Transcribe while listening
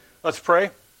Let's pray.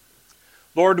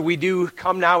 Lord, we do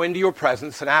come now into your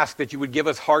presence and ask that you would give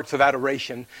us hearts of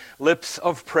adoration, lips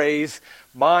of praise,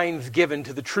 minds given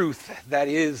to the truth that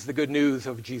is the good news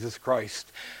of Jesus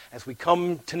Christ. As we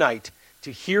come tonight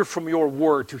to hear from your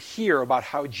word, to hear about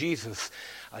how Jesus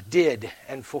did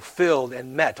and fulfilled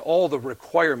and met all the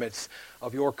requirements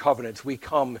of your covenants, we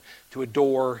come to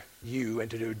adore you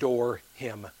and to adore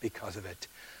him because of it.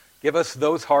 Give us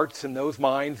those hearts and those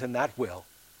minds and that will.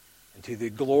 And to the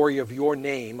glory of your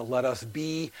name, let us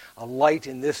be a light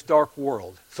in this dark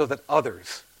world so that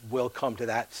others will come to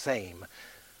that same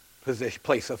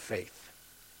place of faith.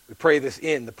 We pray this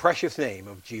in the precious name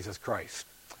of Jesus Christ.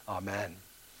 Amen.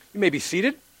 You may be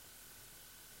seated.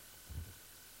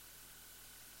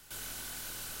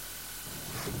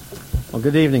 Well,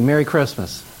 good evening. Merry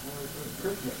Christmas.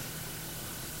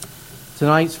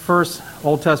 Tonight's first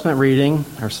Old Testament reading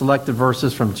are selected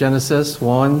verses from Genesis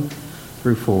 1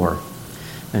 through 4.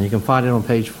 And you can find it on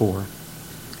page 4.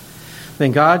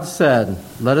 Then God said,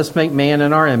 "Let us make man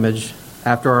in our image,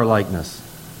 after our likeness."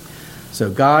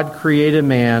 So God created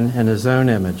man in his own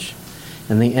image.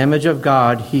 In the image of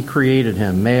God he created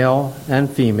him. Male and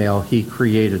female he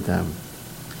created them.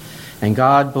 And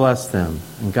God blessed them.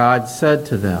 And God said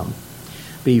to them,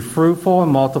 "Be fruitful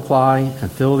and multiply,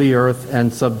 and fill the earth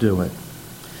and subdue it.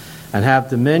 And have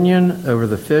dominion over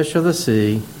the fish of the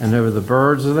sea, and over the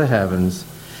birds of the heavens,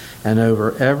 and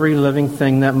over every living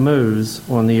thing that moves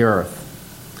on the earth."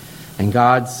 And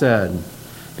God said,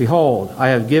 "Behold, I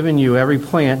have given you every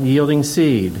plant yielding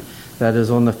seed that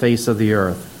is on the face of the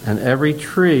earth, and every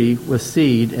tree with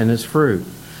seed in its fruit.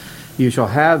 You shall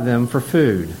have them for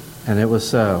food." And it was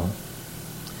so.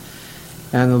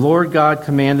 And the Lord God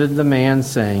commanded the man,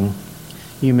 saying,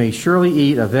 "You may surely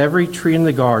eat of every tree in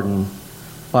the garden,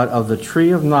 but of the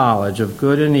tree of knowledge of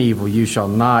good and evil you shall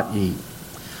not eat.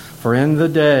 For in the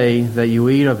day that you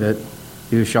eat of it,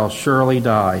 you shall surely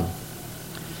die."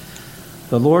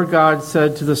 The Lord God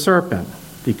said to the serpent,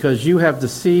 "Because you have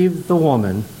deceived the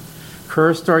woman,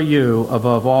 cursed are you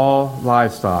above all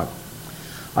livestock.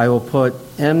 I will put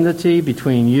enmity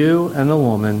between you and the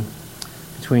woman,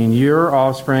 between your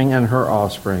offspring and her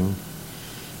offspring.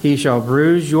 He shall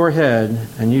bruise your head,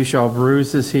 and you shall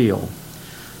bruise his heel."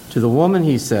 To the woman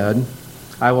he said,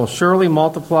 "I will surely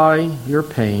multiply your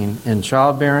pain in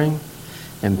childbearing.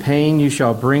 In pain you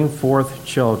shall bring forth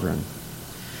children."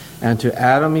 And to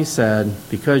Adam he said,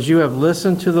 "Because you have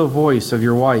listened to the voice of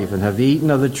your wife, and have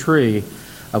eaten of the tree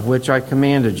of which I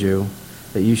commanded you,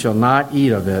 that you shall not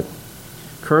eat of it,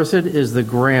 cursed is the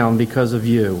ground because of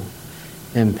you.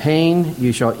 In pain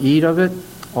you shall eat of it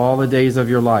all the days of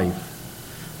your life.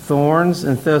 Thorns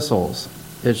and thistles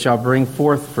it shall bring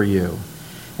forth for you,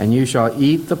 and you shall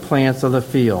eat the plants of the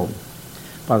field.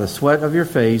 By the sweat of your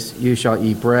face you shall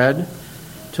eat bread,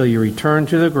 till you return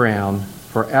to the ground,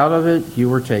 for out of it you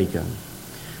were taken.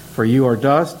 For you are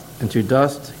dust, and to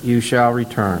dust you shall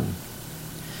return."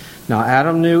 Now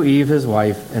Adam knew Eve his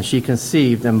wife, and she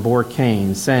conceived and bore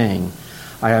Cain, saying,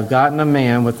 "I have gotten a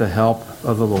man with the help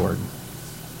of the Lord."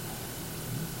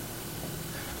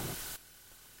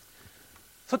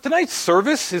 So tonight's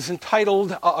service is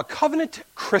entitled A Covenant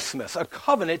Christmas. A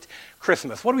Covenant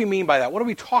Christmas. What do we mean by that? What are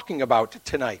we talking about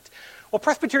tonight? Well,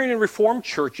 Presbyterian and Reformed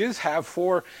churches have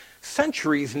for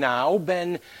centuries now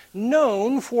been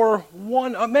known for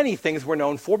many things we're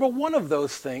known for, but one of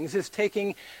those things is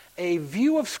taking a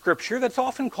view of Scripture that's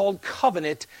often called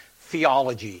covenant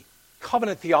theology.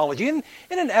 Covenant theology. And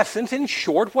in essence, in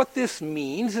short, what this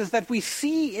means is that we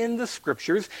see in the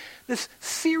Scriptures this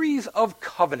series of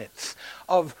covenants,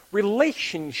 of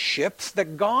relationships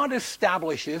that God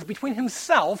establishes between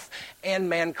himself and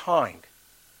mankind.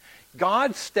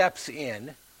 God steps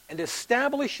in and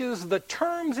establishes the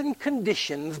terms and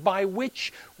conditions by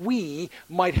which we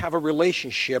might have a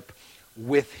relationship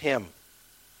with him.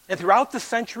 And throughout the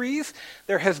centuries,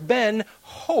 there has been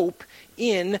hope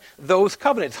in those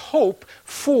covenants, hope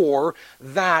for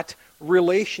that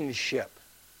relationship.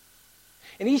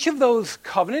 And each of those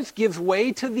covenants gives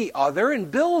way to the other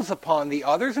and builds upon the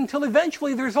others until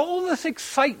eventually there's all this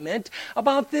excitement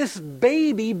about this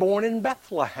baby born in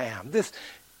Bethlehem, this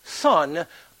son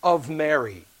of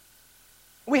Mary.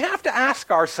 We have to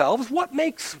ask ourselves, what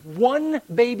makes one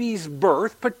baby's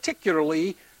birth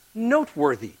particularly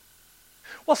noteworthy?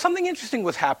 Well, something interesting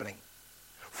was happening.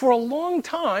 For a long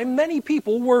time, many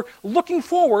people were looking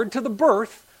forward to the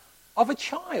birth of a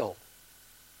child.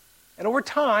 And over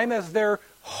time, as their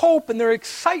hope and their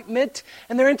excitement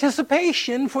and their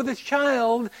anticipation for this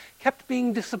child kept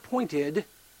being disappointed,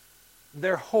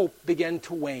 their hope began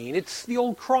to wane. It's the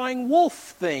old crying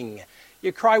wolf thing.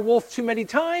 You cry wolf too many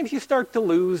times, you start to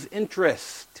lose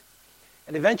interest.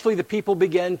 And eventually the people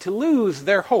began to lose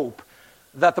their hope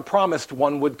that the promised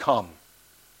one would come.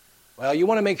 Well, you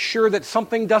want to make sure that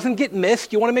something doesn't get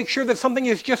missed. You want to make sure that something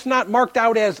is just not marked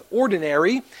out as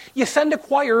ordinary. You send a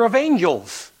choir of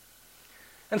angels.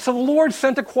 And so the Lord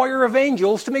sent a choir of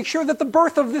angels to make sure that the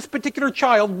birth of this particular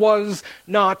child was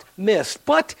not missed.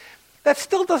 But that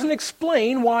still doesn't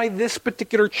explain why this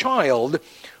particular child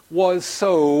was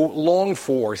so longed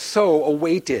for, so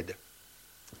awaited.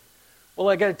 Well,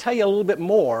 I got to tell you a little bit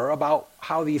more about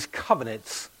how these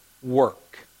covenants work.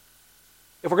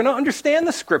 If we're going to understand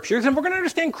the Scriptures, and we're going to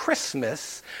understand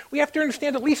Christmas, we have to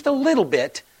understand at least a little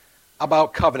bit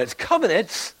about covenants.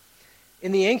 Covenants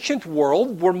in the ancient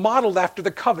world were modeled after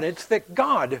the covenants that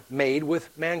God made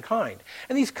with mankind.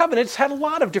 And these covenants had a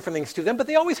lot of different things to them, but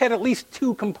they always had at least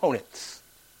two components.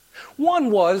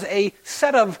 One was a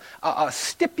set of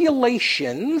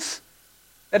stipulations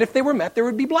that if they were met, there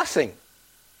would be blessing.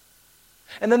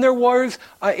 And then there was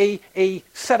a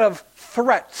set of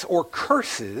threats or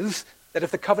curses that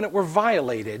if the covenant were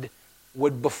violated,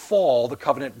 would befall the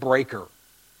covenant breaker.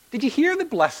 Did you hear the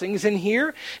blessings in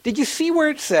here? Did you see where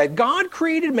it said, God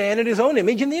created man in his own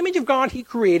image? In the image of God, he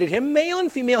created him. Male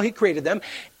and female, he created them.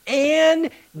 And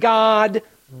God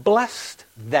blessed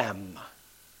them.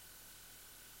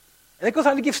 And it goes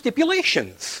on to give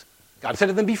stipulations. God said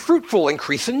to them, be fruitful,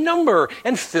 increase in number,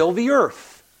 and fill the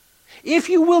earth. If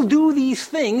you will do these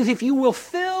things, if you will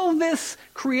fill this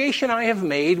creation I have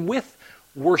made with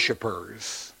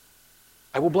worshipers,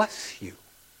 I will bless you.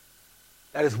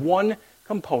 That is one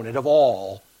component of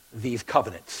all these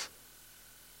covenants.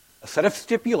 A set of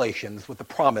stipulations with the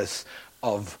promise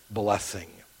of blessing.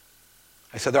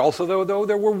 I said there also, though,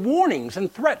 there were warnings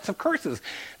and threats of curses.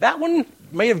 That one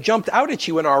may have jumped out at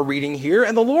you in our reading here.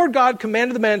 And the Lord God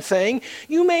commanded the man, saying,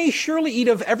 you may surely eat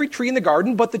of every tree in the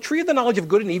garden, but the tree of the knowledge of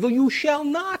good and evil you shall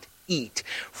not eat.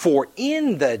 For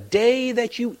in the day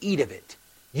that you eat of it,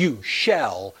 you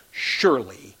shall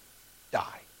surely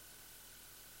die.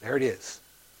 There it is.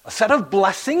 A set of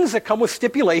blessings that come with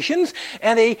stipulations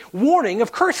and a warning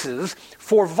of curses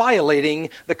for violating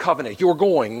the covenant. You're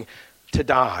going to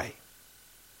die.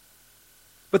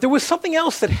 But there was something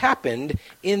else that happened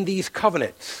in these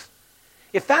covenants.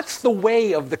 If that's the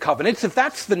way of the covenants, if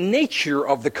that's the nature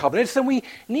of the covenants, then we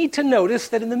need to notice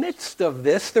that in the midst of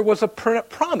this, there was a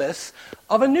promise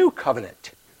of a new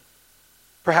covenant.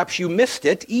 Perhaps you missed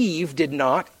it. Eve did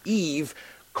not. Eve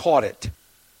caught it.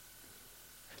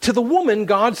 To the woman,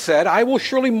 God said, I will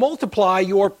surely multiply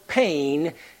your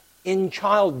pain in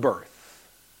childbirth.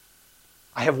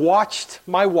 I have watched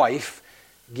my wife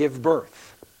give birth.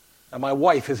 Now, my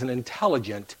wife is an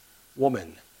intelligent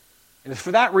woman. And it's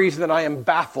for that reason that I am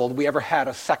baffled we ever had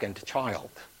a second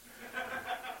child.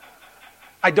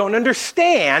 I don't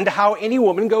understand how any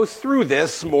woman goes through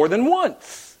this more than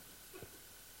once.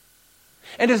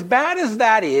 And as bad as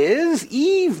that is,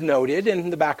 Eve noted in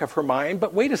the back of her mind,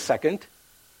 but wait a second,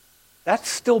 that's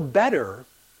still better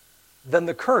than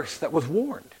the curse that was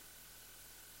warned.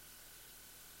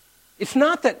 It's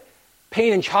not that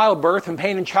pain in childbirth and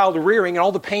pain in child rearing and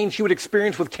all the pain she would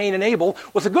experience with Cain and Abel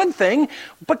was a good thing,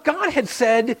 but God had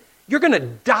said, you're going to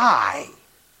die.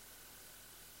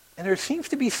 And there seems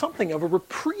to be something of a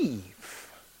reprieve.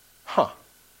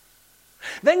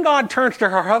 Then God turns to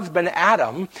her husband,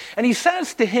 Adam, and he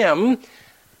says to him,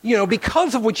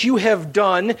 because of what you have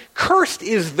done, cursed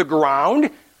is the ground.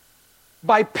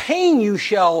 By pain you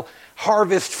shall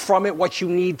harvest from it what you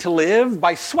need to live.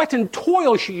 By sweat and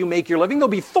toil shall you make your living. There'll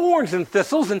be thorns and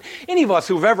thistles. And any of us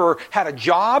who've ever had a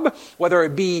job, whether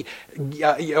it be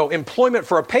employment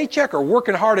for a paycheck or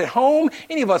working hard at home,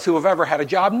 any of us who have ever had a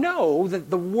job know that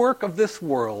the work of this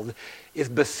world is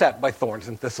beset by thorns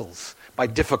and thistles, by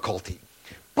difficulty.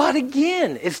 But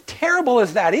again, as terrible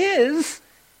as that is,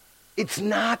 it's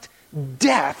not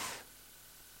death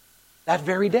that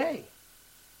very day.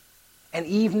 And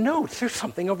Eve notes there's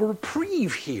something of a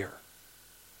reprieve here.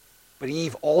 But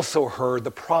Eve also heard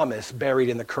the promise buried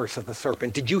in the curse of the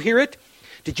serpent. Did you hear it?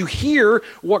 Did you hear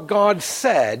what God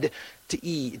said to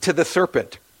the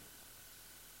serpent?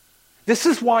 This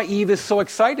is why Eve is so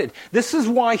excited. This is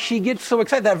why she gets so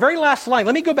excited. That very last line,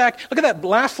 let me go back, look at that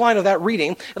last line of that reading,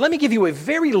 and let me give you a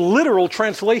very literal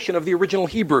translation of the original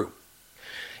Hebrew.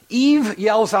 Eve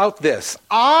yells out this,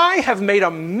 I have made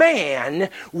a man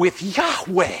with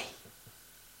Yahweh.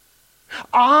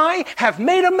 I have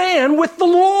made a man with the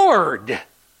Lord.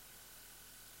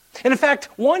 And in fact,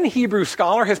 one Hebrew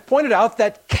scholar has pointed out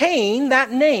that Cain, that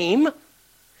name,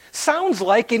 sounds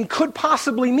like and could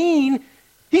possibly mean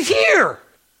he's here.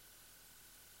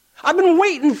 I've been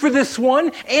waiting for this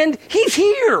one, and he's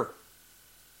here.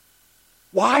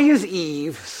 Why is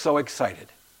Eve so excited?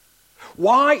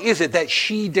 Why is it that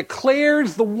she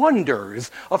declares the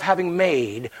wonders of having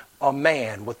made a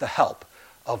man with the help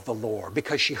of the Lord?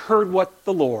 Because she heard what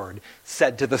the Lord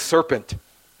said to the serpent.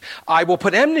 I will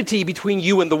put enmity between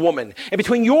you and the woman, and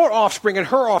between your offspring and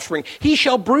her offspring. He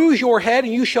shall bruise your head,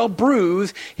 and you shall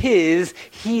bruise his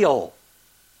heel.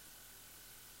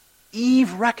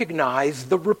 Eve recognized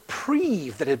the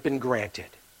reprieve that had been granted.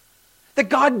 That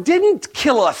God didn't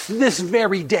kill us this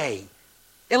very day,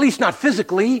 at least not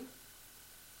physically.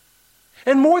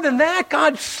 And more than that,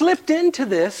 God slipped into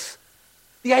this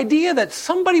the idea that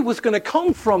somebody was going to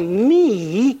come from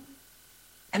me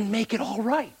and make it all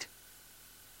right.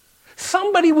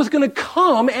 Somebody was going to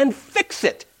come and fix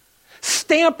it,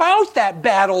 stamp out that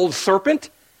bad old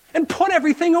serpent, and put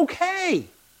everything okay.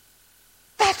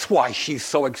 That's why she's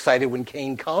so excited when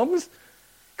Cain comes,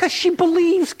 because she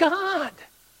believes God.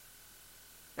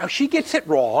 Now, she gets it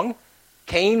wrong.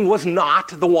 Cain was not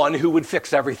the one who would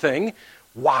fix everything.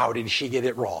 Wow, did she get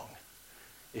it wrong,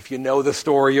 if you know the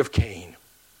story of Cain.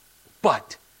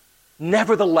 But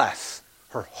nevertheless,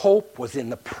 her hope was in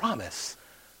the promise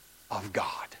of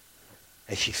God.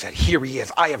 And she said, here he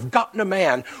is. I have gotten a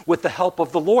man with the help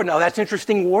of the Lord. Now, that's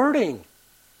interesting wording.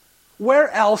 Where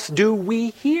else do we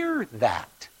hear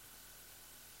that?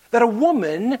 That a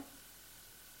woman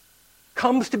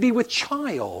comes to be with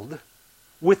child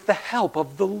with the help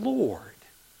of the Lord.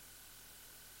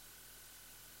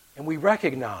 And we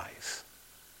recognize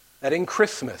that in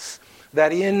Christmas,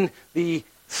 that in the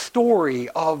story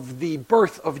of the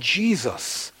birth of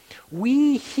Jesus,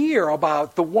 we hear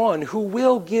about the one who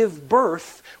will give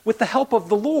birth with the help of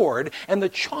the Lord and the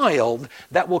child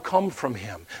that will come from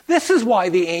him. This is why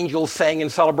the angels sang in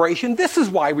celebration. This is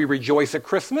why we rejoice at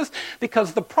Christmas,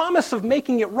 because the promise of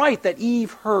making it right that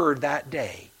Eve heard that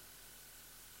day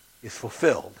is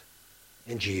fulfilled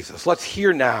in Jesus. Let's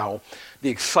hear now the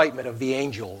excitement of the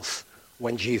angels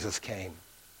when Jesus came.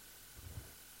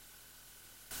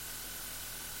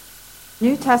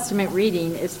 New Testament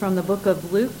reading is from the book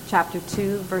of Luke, chapter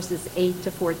 2, verses 8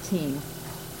 to 14.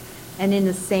 And in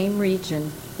the same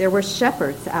region there were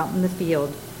shepherds out in the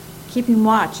field, keeping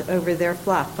watch over their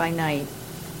flock by night.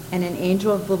 And an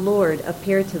angel of the Lord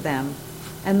appeared to them,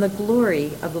 and the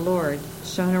glory of the Lord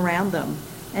shone around them,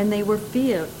 and they were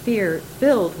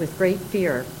filled with great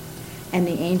fear. And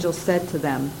the angel said to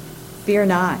them, Fear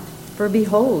not, for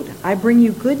behold, I bring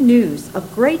you good news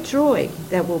of great joy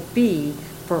that will be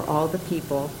for all the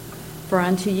people. For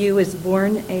unto you is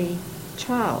born this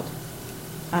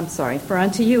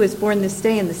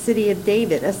day in the city of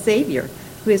David a Savior,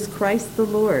 who is Christ the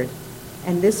Lord.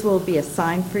 And this will be a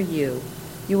sign for you.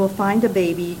 You will find a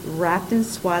baby wrapped in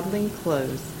swaddling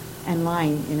clothes and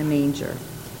lying in a manger.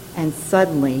 And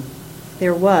suddenly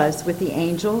there was with the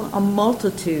angel a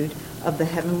multitude of the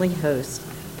heavenly host,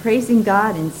 praising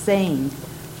God and saying,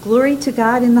 Glory to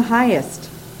God in the highest,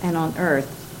 and on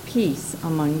earth peace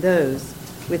among those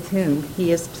with whom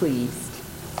he is pleased.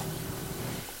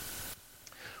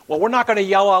 Well, we're not going to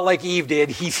yell out like Eve did,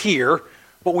 he's here,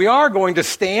 but we are going to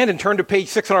stand and turn to page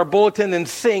 6 on our bulletin and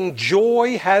sing,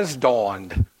 Joy Has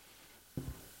Dawned.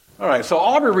 All right, so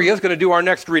Aubrey Rhea is going to do our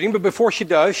next reading, but before she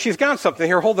does, she's got something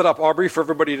here. Hold it up, Aubrey, for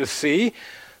everybody to see.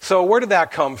 So where did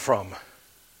that come from?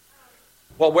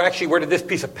 Well, actually, where did this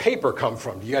piece of paper come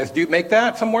from? Do you guys make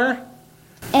that somewhere?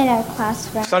 In our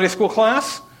classroom. Sunday school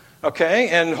class? Okay,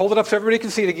 and hold it up so everybody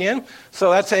can see it again. So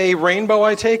that's a rainbow,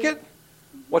 I take it?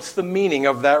 What's the meaning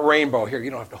of that rainbow? Here, you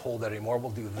don't have to hold that anymore.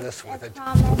 We'll do this with it. A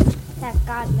promise that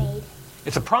God made.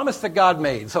 It's a promise that God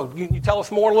made. So can you tell us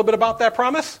more a little bit about that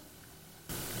promise?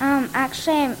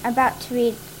 Actually, I'm about to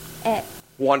read it.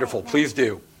 Wonderful. Please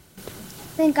do.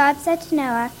 Then God said to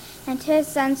Noah and to his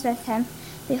sons with him,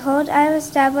 Behold, I have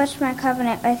established my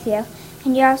covenant with you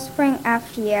and your offspring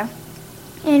after you,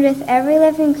 and with every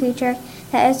living creature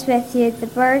that is with you, the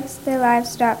birds, the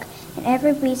livestock, and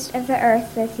every beast of the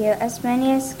earth with you, as many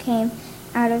as came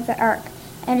out of the ark.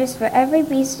 And as for every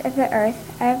beast of the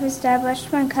earth, I have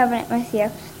established my covenant with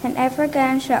you, that never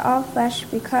again shall all flesh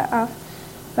be cut off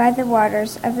by the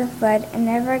waters of the flood, and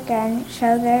never again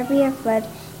shall there be a flood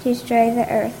to destroy the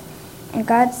earth. And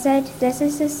God said, This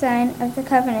is the sign of the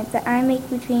covenant that I make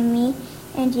between me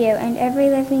and you, and every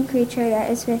living creature that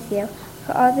is with you.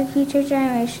 For all the future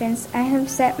generations I have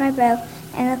set my bow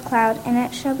in the cloud, and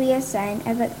it shall be a sign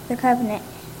of the covenant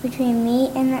between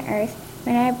me and the earth.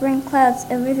 When I bring clouds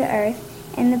over the earth,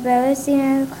 and the bow is seen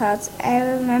in the clouds, I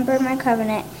will remember my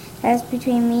covenant that is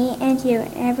between me and you,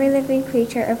 and every living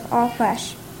creature of all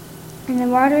flesh. And the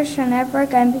waters shall never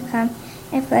again become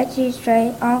a flood to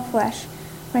destroy all flesh.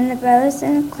 When the bow is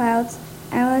in the clouds,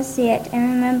 I will see it,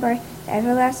 and remember the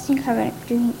everlasting covenant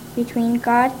between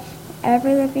God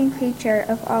every living creature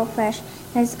of all flesh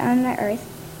that is on the earth.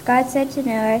 God said to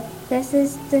Noah, "This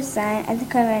is the sign of the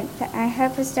covenant that I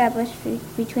have established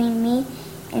between me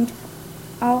and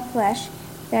all flesh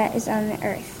that is on the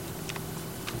earth."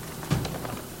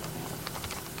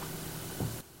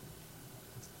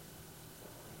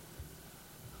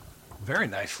 Very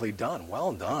nicely done.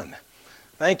 Well done.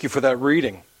 Thank you for that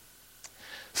reading.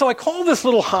 So I call this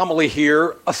little homily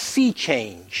here a sea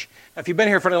change. Now, if you've been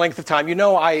here for any length of time, you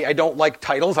know I don't like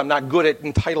titles. I'm not good at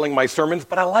entitling my sermons,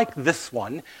 but I like this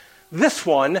one. This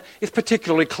one is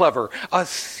particularly clever. A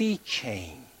sea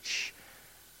change.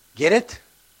 Get it?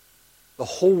 The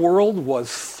whole world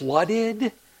was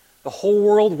flooded. The whole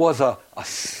world was a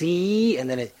sea, and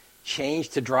then it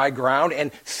changed to dry ground.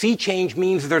 And sea change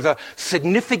means there's a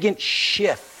significant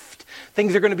shift.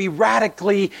 Things are going to be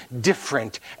radically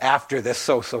different after this.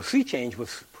 So sea change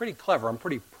was pretty clever. I'm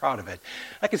pretty proud of it.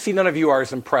 I can see none of you are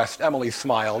as impressed. Emily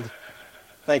smiled.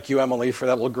 Thank you, Emily, for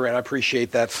that little grin. I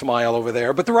appreciate that smile over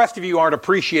there. But the rest of you aren't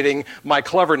appreciating my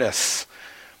cleverness.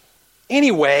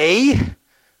 Anyway,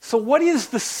 so what is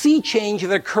the sea change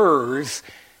that occurs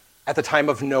at the time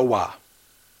of Noah?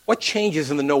 What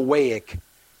changes in the Noahic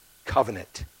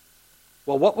covenant?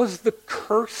 Well, what was the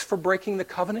curse for breaking the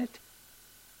covenant?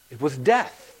 It was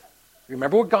death.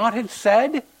 Remember what God had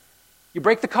said? You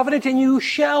break the covenant and you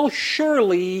shall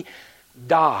surely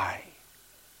die.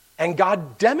 And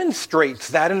God demonstrates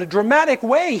that in a dramatic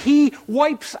way. He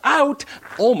wipes out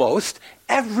almost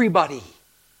everybody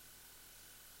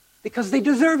because they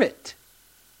deserve it.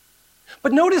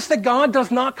 But notice that God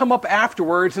does not come up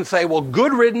afterwards and say, well,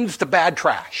 good riddance to bad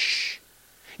trash.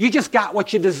 You just got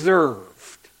what you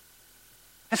deserved.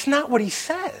 That's not what he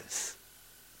says.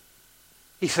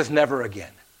 He says, never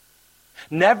again.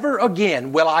 Never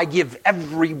again will I give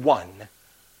everyone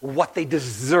what they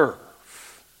deserve.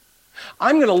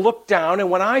 I'm going to look down, and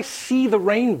when I see the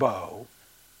rainbow,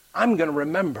 I'm going to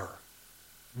remember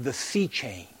the sea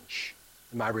change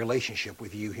in my relationship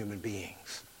with you human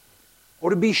beings.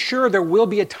 Or to be sure, there will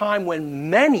be a time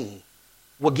when many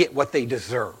will get what they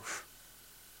deserve.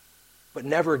 But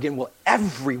never again will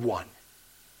everyone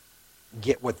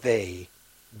get what they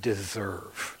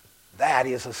deserve. That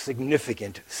is a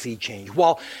significant sea change.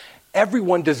 While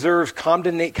everyone deserves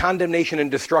condemnation and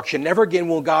destruction, never again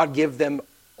will God give them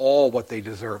all what they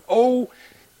deserve. Oh,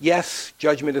 yes,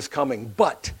 judgment is coming,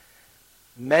 but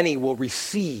many will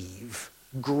receive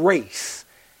grace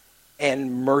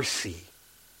and mercy.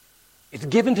 It's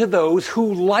given to those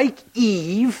who, like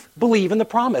Eve, believe in the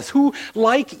promise, who,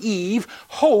 like Eve,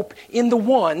 hope in the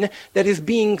one that is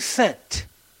being sent.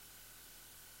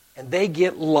 And they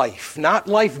get life, not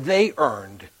life they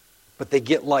earned, but they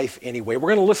get life anyway.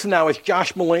 We're going to listen now as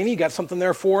Josh Mullaney. You got something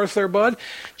there for us there, bud?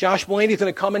 Josh Mullaney is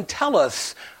going to come and tell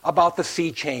us about the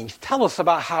sea change. Tell us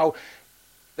about how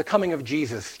the coming of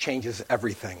Jesus changes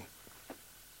everything.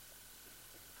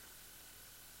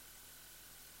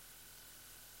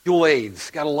 Dual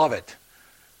aids, gotta love it.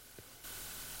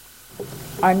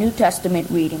 Our New Testament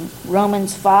reading,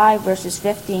 Romans 5, verses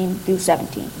 15 through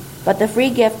 17. But the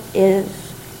free gift is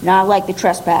not like the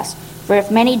trespass. For if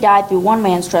many died through one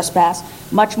man's trespass,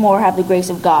 much more have the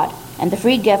grace of God. And the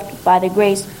free gift by the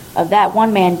grace of that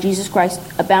one man, Jesus Christ,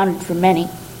 abounded for many.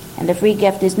 And the free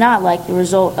gift is not like the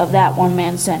result of that one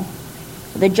man's sin.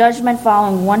 For the judgment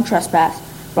following one trespass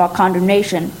brought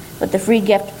condemnation, but the free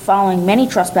gift following many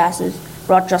trespasses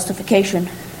brought justification.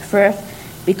 For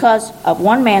if, because of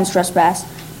one man's trespass,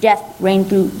 death reigned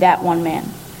through that one man,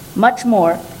 much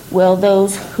more will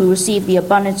those who receive the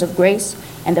abundance of grace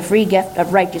and the free gift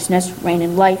of righteousness reign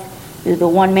in life through the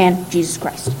one man, Jesus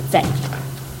Christ. Thank you.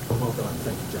 Well done.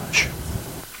 Thank you, Josh.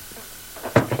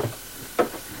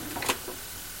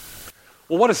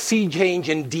 Well, what a sea change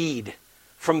indeed.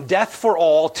 From death for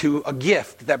all to a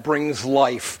gift that brings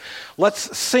life.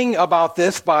 Let's sing about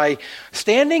this by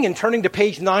standing and turning to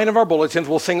page 9 of our bulletins.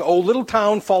 We'll sing O Little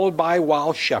Town, followed by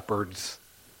Wild Shepherds.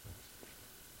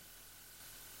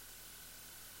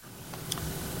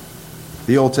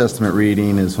 The Old Testament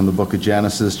reading is from the book of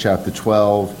Genesis, chapter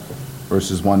 12,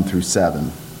 verses 1 through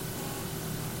 7.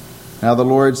 Now the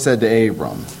Lord said to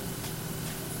Abram,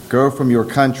 "Go from your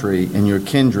country and your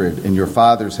kindred and your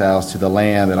father's house to the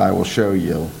land that I will show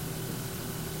you.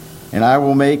 And I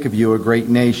will make of you a great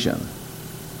nation.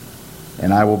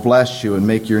 And I will bless you and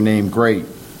make your name great,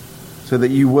 so that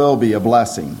you will be a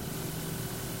blessing.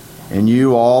 And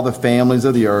you, all the families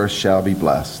of the earth, shall be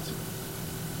blessed."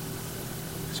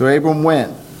 So Abram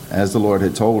went, as the Lord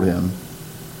had told him,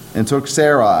 and took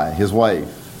Sarai, his wife,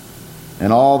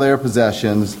 and all their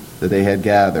possessions that they had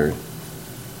gathered,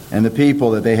 and the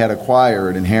people that they had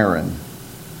acquired in Haran,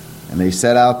 and they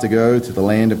set out to go to the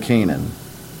land of Canaan.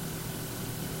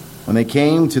 When they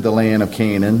came to the land of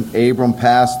Canaan, Abram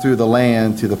passed through the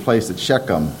land to the place at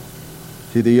Shechem,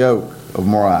 to the oak of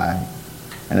Moreh.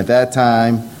 And at that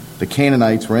time, the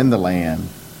Canaanites were in the land.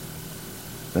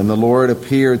 Then the Lord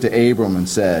appeared to Abram and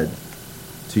said,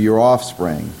 "To your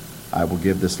offspring I will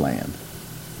give this land."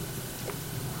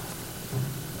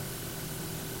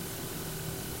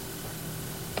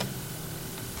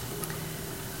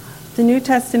 The New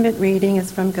Testament reading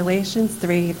is from Galatians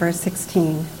 3, verse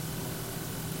 16.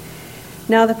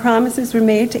 Now the promises were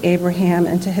made to Abraham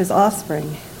and to his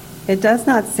offspring. It does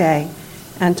not say,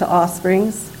 "and to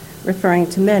offsprings," referring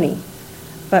to many,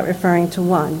 but referring to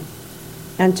one,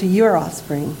 "and to your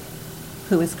offspring,"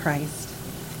 who is Christ.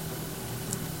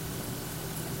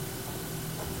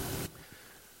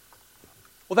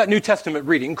 Well, that New Testament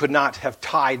reading could not have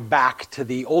tied back to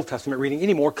the Old Testament reading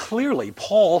any more clearly.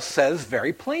 Paul says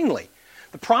very plainly,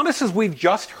 the promises we've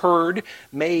just heard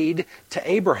made to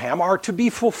Abraham are to be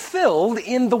fulfilled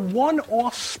in the one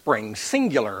offspring,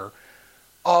 singular,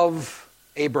 of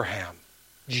Abraham,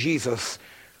 Jesus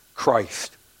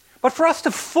Christ. But for us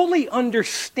to fully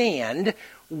understand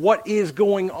what is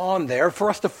going on there, for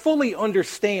us to fully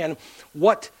understand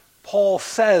what Paul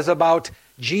says about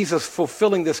Jesus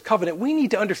fulfilling this covenant, we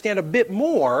need to understand a bit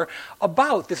more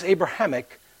about this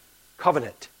Abrahamic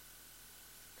covenant.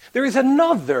 There is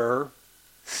another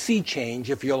sea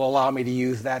change, if you'll allow me to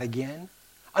use that again,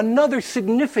 another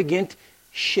significant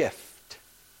shift.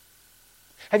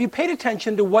 Have you paid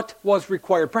attention to what was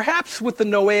required? Perhaps with the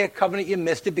Noahic covenant you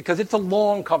missed it because it's a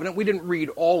long covenant. We didn't read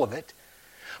all of it.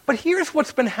 But here's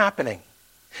what's been happening.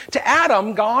 To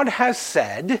Adam, God has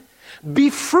said, "Be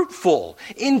fruitful,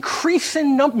 increase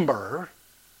in number,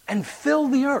 and fill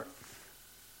the earth."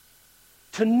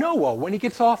 To Noah, when he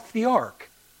gets off the ark,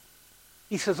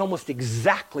 he says almost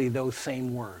exactly those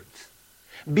same words.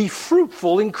 Be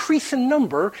fruitful, increase in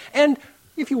number, and,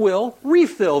 if you will,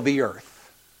 refill the earth.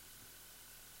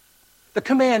 The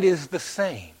command is the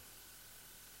same.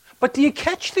 But do you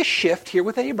catch the shift here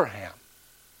with Abraham?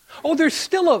 Oh, there's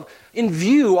still in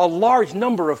view a large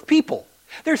number of people.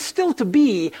 There's still to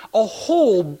be a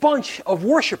whole bunch of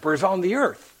worshipers on the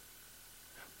earth.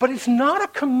 But it's not a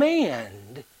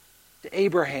command to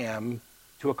Abraham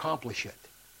to accomplish it,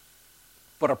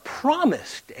 but a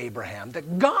promise to Abraham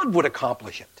that God would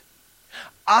accomplish it.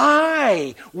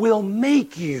 I will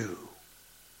make you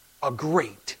a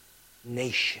great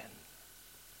nation.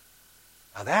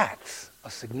 Now that's a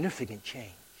significant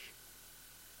change.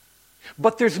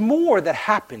 But there's more that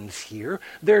happens here.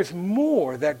 There's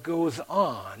more that goes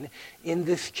on in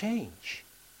this change.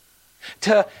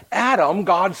 To Adam,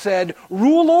 God said,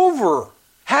 rule over,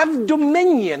 have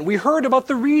dominion. We heard in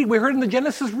the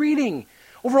Genesis reading,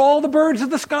 over all the birds of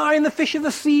the sky and the fish of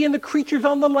the sea and the creatures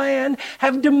on the land,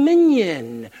 have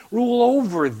dominion, rule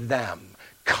over them,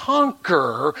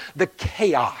 conquer the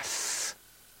chaos.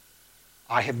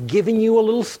 I have given you a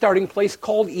little starting place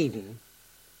called Eden.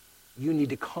 You need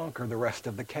to conquer the rest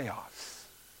of the chaos.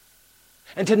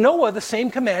 And to Noah, the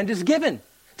same command is given,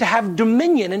 to have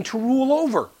dominion and to rule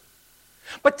over.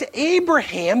 But to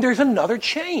Abraham, there's another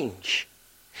change.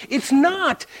 It's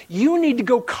not, you need to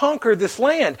go conquer this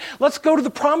land. Let's go to the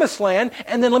promised land,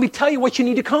 and then let me tell you what you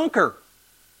need to conquer.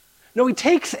 No, he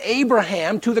takes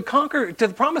Abraham to the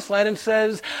promised land and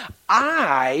says,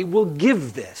 I will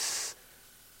give this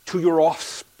to your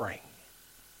offspring.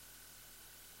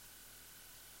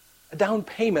 A down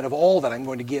payment of all that I'm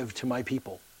going to give to my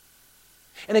people.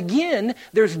 And again,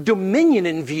 there's dominion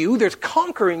in view, there's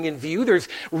conquering in view, there's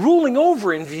ruling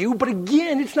over in view, but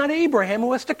again, it's not Abraham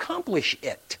who has to accomplish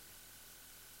it.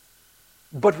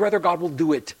 But rather God will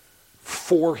do it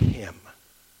for him.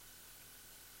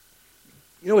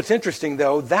 You know what's interesting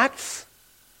though? That's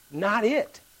not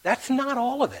it. That's not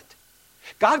all of it.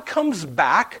 God comes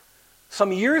back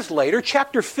some years later,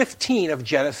 chapter 15 of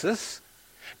Genesis.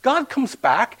 God comes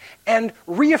back and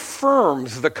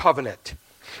reaffirms the covenant.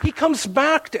 He comes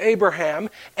back to Abraham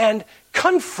and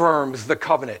confirms the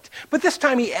covenant. But this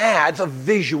time he adds a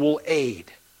visual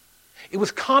aid. It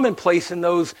was commonplace in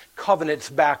those covenants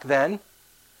back then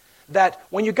that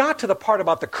when you got to the part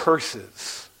about the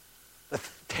curses, the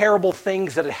terrible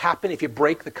things that had happened if you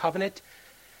break the covenant,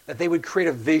 that they would create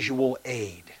a visual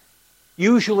aid.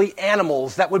 Usually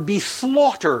animals that would be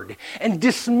slaughtered and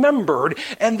dismembered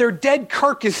and their dead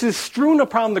carcasses strewn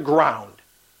upon the ground.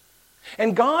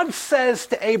 And God says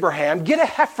to Abraham, get a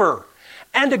heifer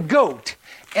and a goat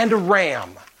and a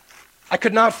ram. I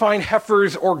could not find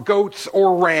heifers or goats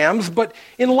or rams, but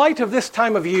in light of this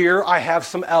time of year, I have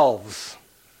some elves.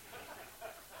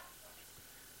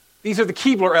 These are the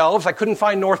Keebler elves. I couldn't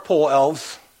find North Pole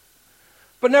elves.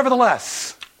 but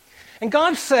nevertheless. And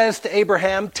God says to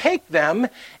Abraham, take them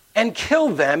and kill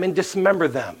them and dismember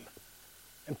them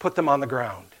and put them on the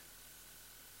ground.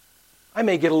 I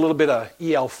may get a little bit of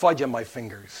E.L. fudge on my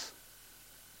fingers.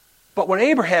 But when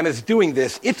Abraham is doing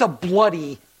this, it's a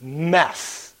bloody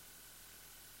mess.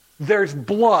 There's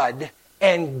blood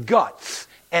and guts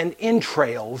and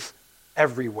entrails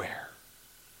everywhere.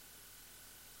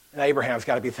 And Abraham's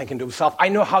got to be thinking to himself, I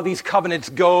know how these covenants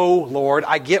go, Lord.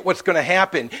 I get what's going to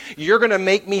happen. You're going to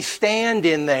make me stand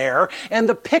in there. And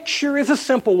the picture is a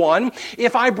simple one.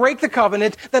 If I break the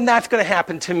covenant, then that's going to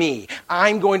happen to me.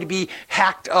 I'm going to be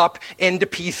hacked up into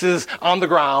pieces on the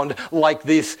ground like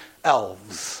these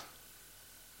elves.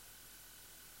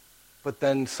 But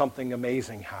then something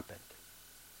amazing happened.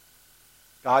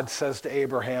 God says to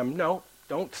Abraham, no,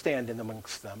 don't stand in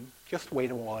amongst them. Just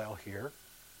wait a while here.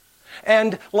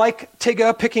 And like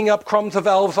Tigga picking up crumbs of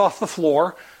elves off the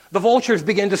floor, the vultures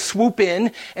begin to swoop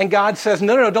in, and God says,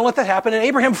 no, don't let that happen. And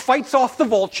Abraham fights off the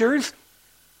vultures,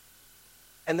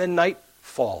 and then night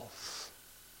falls.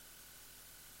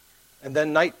 And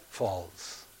then night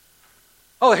falls.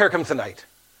 Oh, here comes the night.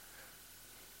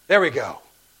 There we go.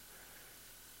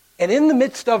 And in the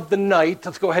midst of the night,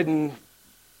 let's go ahead and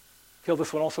kill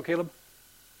this one also, Caleb.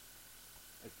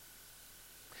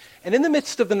 And in the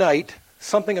midst of the night,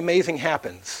 something amazing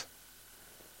happens.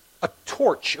 A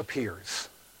torch appears.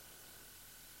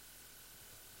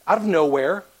 Out of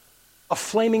nowhere, a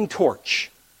flaming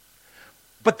torch.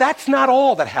 But that's not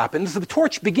all that happens. The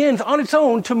torch begins on its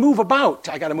own to move about.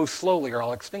 I got to move slowly or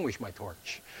I'll extinguish my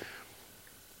torch.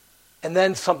 And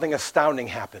then something astounding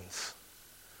happens.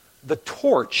 The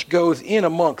torch goes in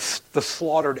amongst the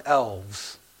slaughtered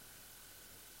elves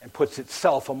and puts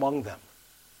itself among them.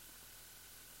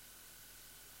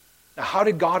 Now, how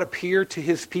did God appear to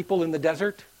his people in the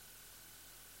desert?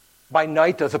 By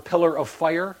night as a pillar of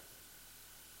fire.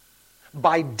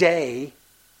 By day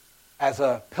as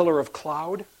a pillar of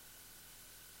cloud.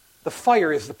 The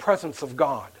fire is the presence of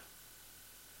God.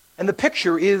 And the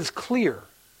picture is clear.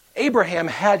 Abraham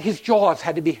his jaws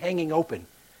had to be hanging open.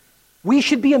 We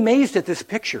should be amazed at this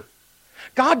picture.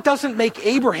 God doesn't make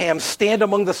Abraham stand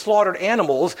among the slaughtered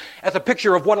animals as a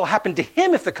picture of what will happen to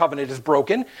him if the covenant is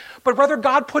broken, but rather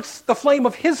God puts the flame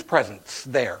of his presence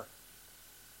there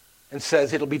and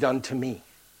says, it'll be done to me.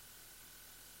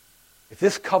 If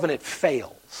this covenant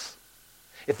fails,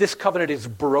 if this covenant is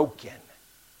broken,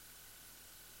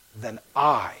 then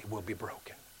I will be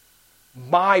broken.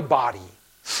 My body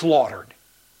slaughtered.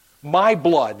 My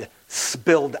blood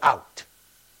spilled out.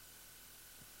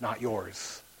 Not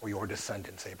yours. Or your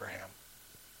descendants, Abraham.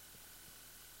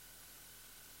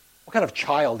 What kind of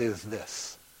child is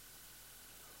this?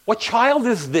 What child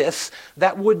is this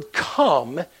that would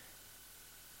come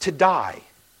to die?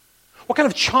 What kind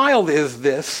of child is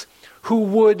this who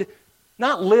would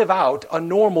not live out a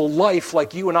normal life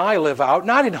like you and I live out,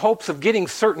 not in hopes of getting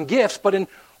certain gifts, but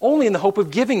only in the hope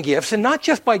of giving gifts, and not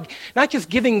just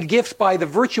giving gifts by the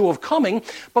virtue of coming,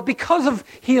 but because of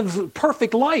his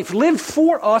perfect life, lived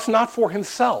for us, not for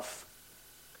himself.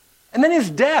 And then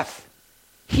his death.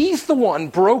 He's the one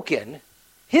broken.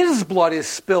 His blood is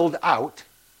spilled out,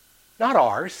 not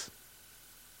ours.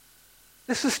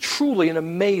 This is truly an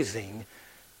amazing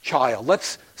child.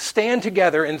 Let's stand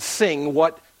together and sing,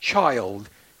 What Child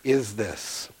Is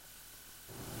This?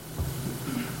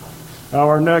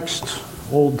 Our next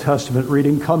Old Testament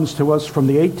reading comes to us from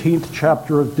the 18th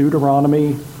chapter of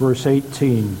Deuteronomy, verse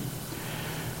 18.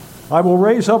 I will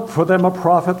raise up for them a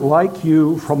prophet like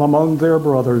you from among their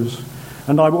brothers,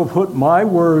 and I will put my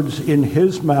words in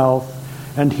his mouth,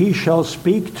 and he shall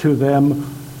speak to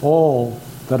them all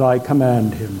that I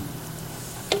command him.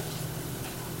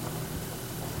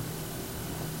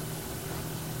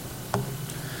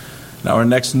 Now our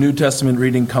next New Testament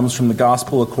reading comes from the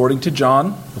Gospel according to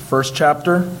John, the first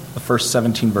chapter, the first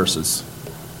 17 verses.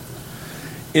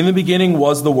 In the beginning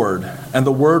was the Word, and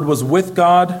the Word was with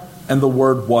God, and the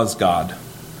Word was God.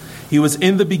 He was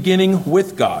in the beginning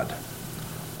with God.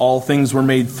 All things were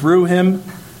made through him,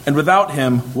 and without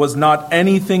him was not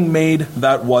anything made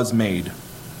that was made.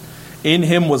 In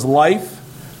him was life,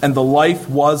 and the life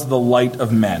was the light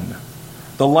of men.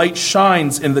 The light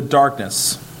shines in the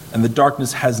darkness, and the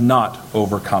darkness has not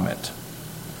overcome it.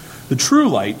 The true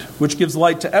light, which gives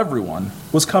light to everyone,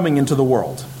 was coming into the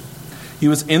world. He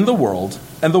was in the world,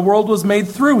 and the world was made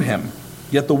through him,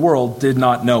 yet the world did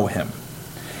not know him.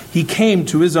 He came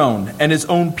to his own, and his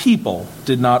own people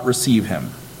did not receive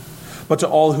him. But to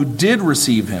all who did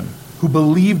receive him, who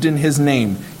believed in his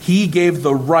name, he gave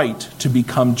the right to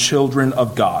become children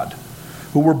of God,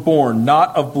 who were born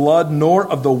not of blood, nor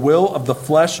of the will of the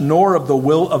flesh, nor of the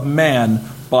will of man,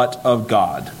 but of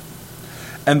God.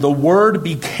 And the Word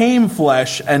became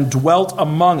flesh and dwelt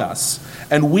among us,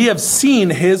 and we have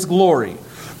seen his glory,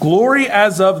 glory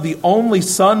as of the only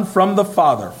Son from the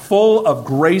Father, full of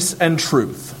grace and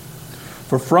truth.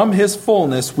 For from his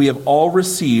fullness we have all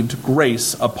received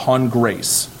grace upon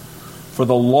grace. For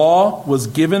the law was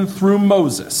given through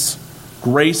Moses,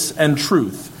 grace and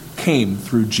truth came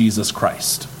through Jesus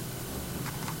Christ.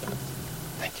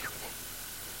 Thank you.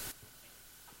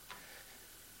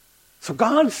 So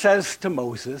God says to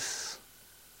Moses,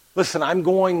 listen, I'm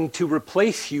going to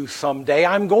replace you someday.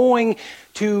 I'm going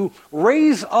to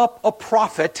raise up a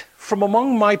prophet from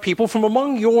among my people, from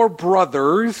among your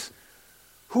brothers,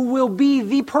 who will be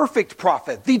the perfect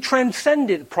prophet, the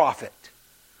transcendent prophet.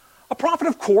 A prophet,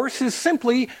 of course, is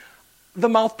simply the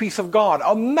mouthpiece of God,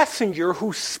 a messenger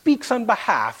who speaks on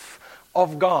behalf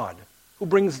of God, who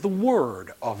brings the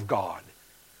word of God.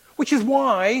 Which is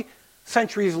why,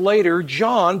 centuries later,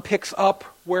 John picks up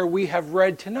where we have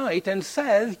read tonight and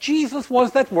says, Jesus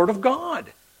was that word of God.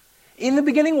 In the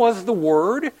beginning was the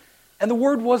Word, and the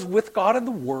Word was with God, and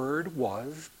the Word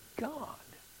was God.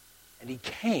 And he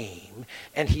came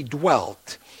and he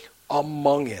dwelt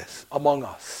among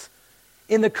us.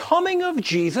 In the coming of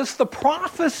Jesus, the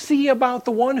prophecy about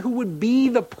the one who would be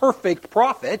the perfect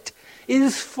prophet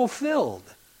is fulfilled.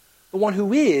 The one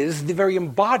who is the very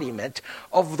embodiment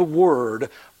of the Word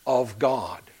of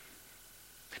God.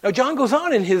 Now, John goes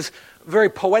on in his very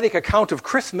poetic account of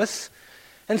Christmas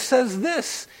and says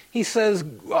this. He says,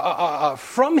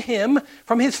 from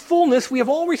his fullness, we have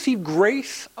all received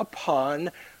grace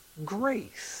upon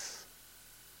grace.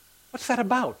 What's that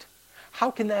about?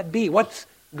 How can that be? What's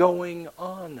going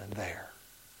on there?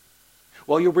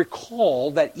 Well, you'll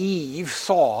recall that Eve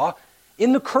saw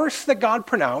in the curse that God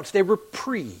pronounced a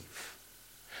reprieve.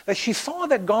 That she saw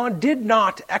that God did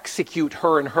not execute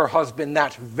her and her husband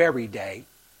that very day.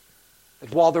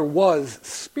 That while there was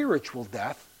spiritual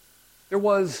death, there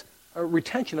was a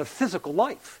retention of physical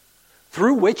life,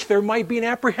 through which there might be an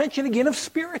apprehension again of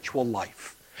spiritual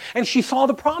life. And she saw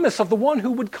the promise of the one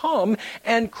who would come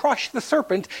and crush the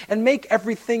serpent and make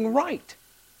everything right.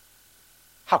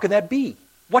 How can that be?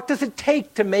 What does it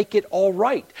take to make it all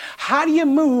right? How do you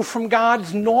move from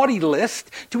God's naughty list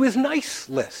to his nice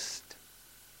list?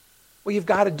 Well, you've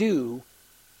got to do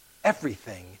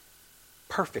everything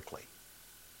perfectly.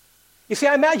 You see,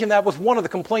 I imagine that was one of the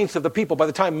complaints of the people by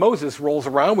the time Moses rolls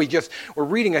around. We're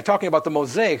reading and talking about the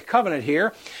Mosaic covenant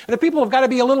here. And the people have got to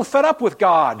be a little fed up with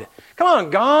God. Come on,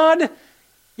 God.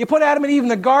 You put Adam and Eve in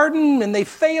the garden, and they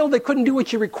failed. They couldn't do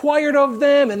what you required of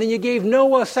them. And then you gave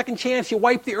Noah a second chance. You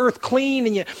wiped the earth clean,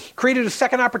 and you created a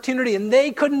second opportunity, and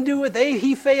they couldn't do it.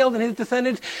 He failed, and his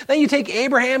descendants. Then you take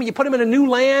Abraham, and you put him in a new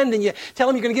land, and you tell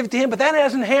him you're going to give it to him, but that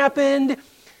hasn't happened.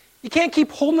 You can't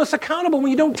keep holding us accountable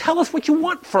when you don't tell us what you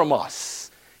want from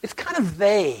us. It's kind of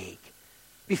vague.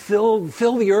 Fill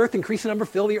the earth, increase the number,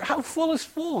 fill the earth. How full is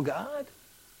full, God?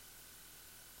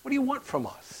 What do you want from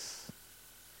us?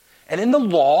 And in the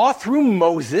law, through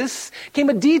Moses, came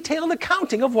a detailed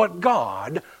accounting of what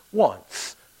God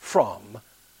wants from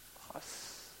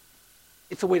us.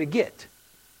 It's a way to get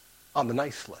on the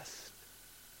nice list.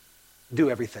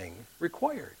 Do everything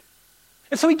required.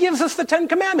 And so he gives us the Ten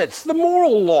Commandments, the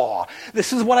moral law.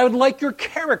 This is what I would like your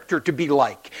character to be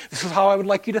like. This is how I would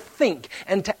like you to think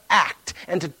and to act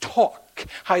and to talk.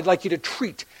 How I'd like you to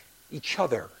treat each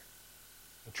other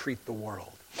and treat the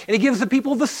world. And he gives the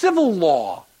people the civil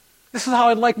law. This is how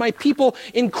I'd like my people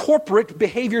in corporate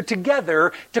behavior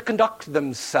together to conduct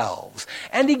themselves.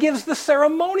 And he gives the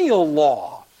ceremonial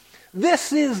law.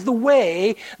 This is the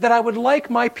way that I would like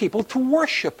my people to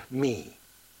worship me.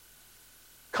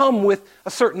 Come with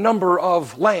a certain number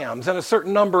of lambs and a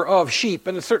certain number of sheep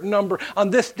and a certain number on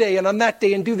this day and on that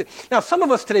day and do that. Now, some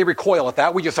of us today recoil at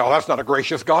that. We just say, oh, that's not a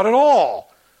gracious God at all.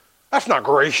 That's not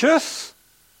gracious.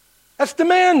 That's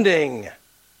demanding.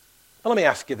 But let me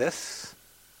ask you this.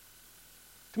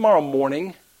 Tomorrow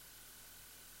morning,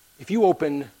 if you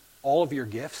open all of your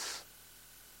gifts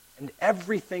and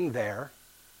everything there,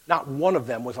 not one of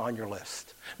them was on your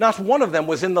list. Not one of them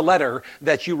was in the letter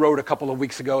that you wrote a couple of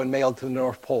weeks ago and mailed to the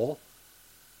North Pole.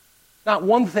 Not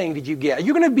one thing did you get. Are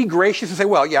you going to be gracious and say,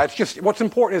 well, yeah, it's just what's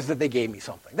important is that they gave me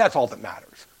something. That's all that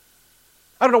matters.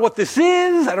 I don't know what this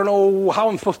is. I don't know how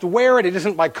I'm supposed to wear it. It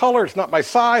isn't my color. It's not my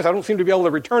size. I don't seem to be able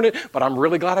to return it, but I'm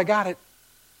really glad I got it.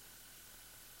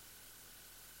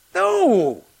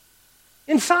 No.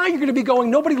 Inside you're going to be going,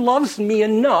 nobody loves me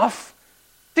enough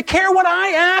to care what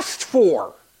I asked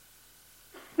for.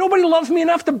 Nobody loves me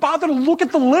enough to bother to look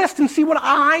at the list and see what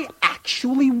I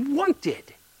actually wanted.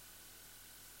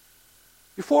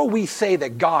 Before we say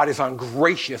that God is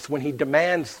ungracious when he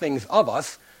demands things of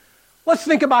us, let's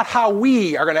think about how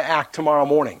we are going to act tomorrow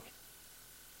morning.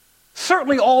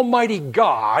 Certainly Almighty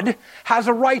God has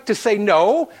a right to say,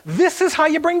 no, this is how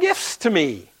you bring gifts to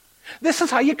me. This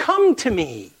is how you come to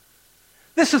me.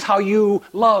 This is how you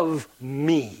love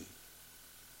me.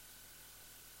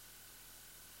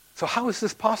 So how is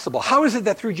this possible? How is it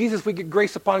that through Jesus we get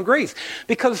grace upon grace?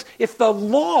 Because if the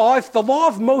law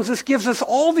of Moses gives us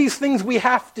all these things we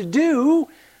have to do,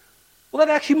 well,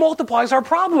 that actually multiplies our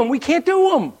problem. We can't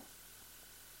do them.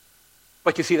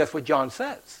 But you see, that's what John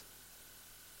says.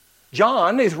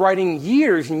 John is writing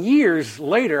years and years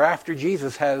later after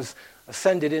Jesus has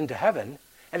ascended into heaven,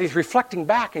 and he's reflecting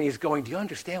back and he's going, do you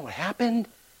understand what happened?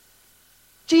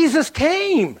 Jesus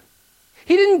came.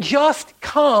 He didn't just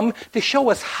come to show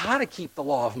us how to keep the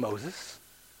law of Moses.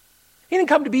 He didn't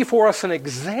come to be for us an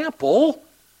example.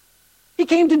 He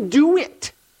came to do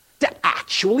it, to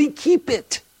actually keep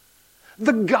it.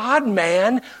 The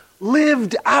God-man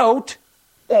lived out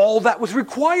all that was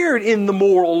required in the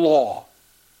moral law,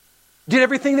 did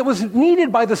everything that was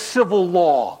needed by the civil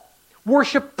law,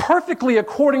 worshiped perfectly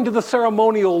according to the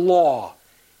ceremonial law.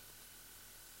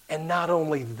 And not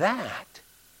only that,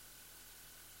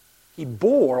 he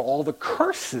bore all the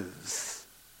curses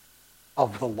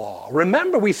of the law.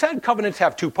 Remember, we said covenants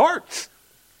have two parts.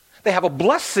 They have a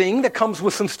blessing that comes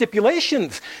with some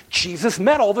stipulations. Jesus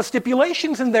met all the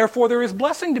stipulations, and therefore there is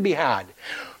blessing to be had.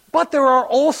 But there are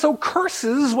also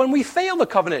curses when we fail the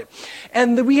covenant.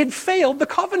 And we had failed the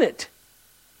covenant.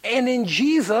 And in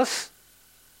Jesus,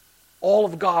 all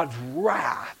of God's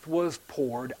wrath was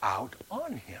poured out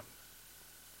on him.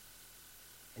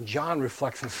 And John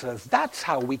reflects and says, that's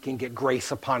how we can get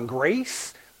grace upon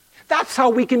grace. That's how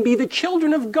we can be the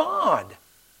children of God.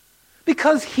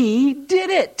 Because he did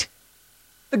it.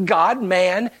 The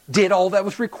God-man did all that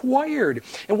was required.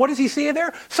 And what does he say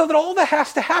there? So that all that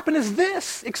has to happen is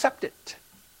this. Accept it.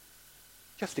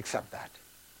 Just accept that.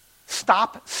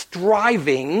 Stop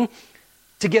striving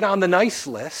to get on the nice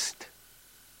list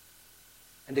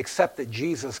and accept that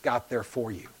Jesus got there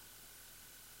for you.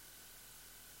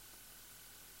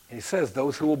 And he says,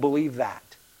 those who will believe that,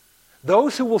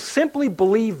 those who will simply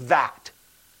believe that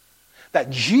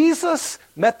Jesus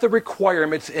met the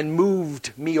requirements and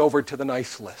moved me over to the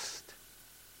nice list,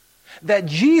 that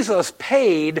Jesus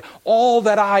paid all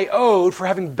that I owed for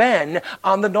having been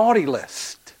on the naughty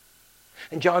list.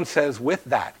 And John says, with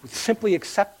that, with simply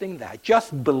accepting that,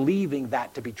 just believing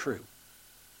that to be true,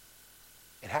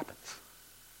 it happens.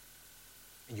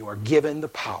 And you are given the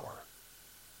power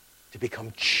to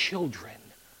become children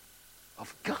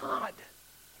of God,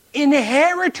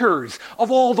 inheritors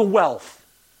of all the wealth,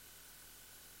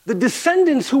 the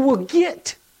descendants who will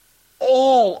get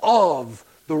all of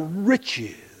the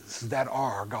riches that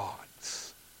are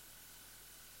God's.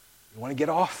 You want to get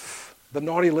off the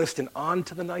naughty list and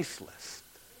onto the nice list,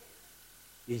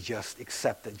 you just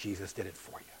accept that Jesus did it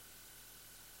for you.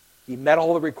 He met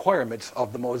all the requirements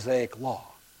of the Mosaic law,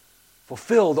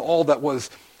 fulfilled all that was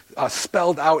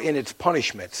spelled out in its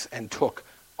punishments, and took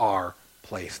our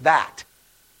place. That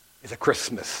is a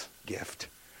Christmas gift.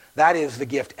 That is the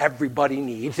gift everybody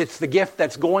needs. It's the gift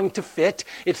that's going to fit.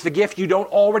 It's the gift you don't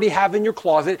already have in your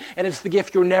closet, and it's the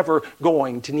gift you're never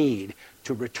going to need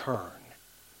to return.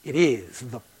 It is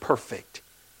the perfect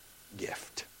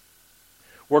gift.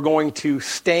 We're going to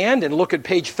stand and look at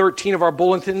page 13 of our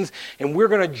bulletins, and we're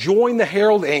going to join the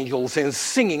herald angels in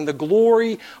singing the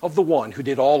glory of the one who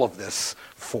did all of this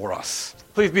for us.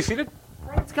 Please be seated.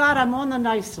 Praise God, I'm on the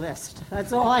nice list.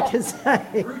 That's all I can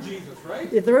say. Through Jesus,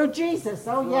 right? Through Jesus,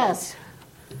 oh yes.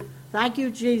 Thank you,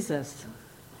 Jesus.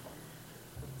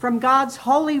 From God's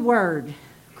holy word,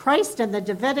 Christ and the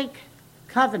Davidic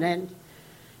covenant,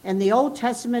 in the Old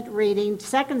Testament reading,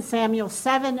 2 Samuel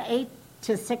 7,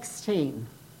 8-16.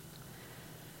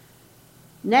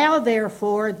 Now,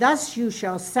 therefore, thus you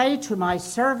shall say to my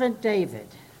servant David,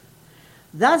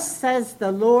 thus says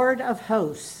the Lord of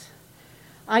hosts,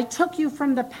 I took you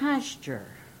from the pasture,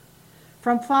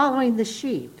 from following the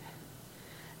sheep,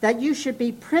 that you should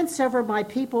be prince over my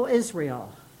people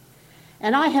Israel.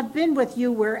 And I have been with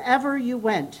you wherever you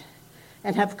went,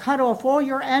 and have cut off all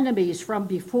your enemies from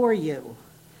before you.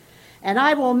 And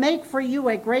I will make for you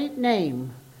a great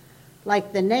name,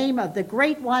 like the name of the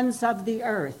great ones of the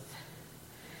earth.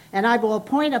 And I will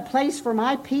appoint a place for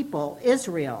my people,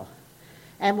 Israel,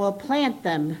 and will plant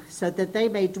them so that they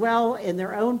may dwell in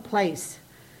their own place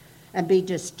and be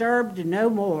disturbed no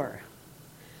more.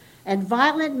 And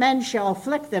violent men shall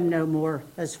afflict them no more,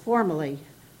 as formerly,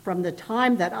 from the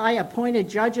time that I appointed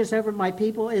judges over my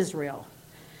people Israel.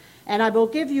 And I will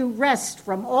give you rest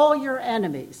from all your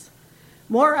enemies.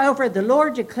 Moreover, the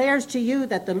Lord declares to you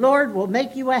that the Lord will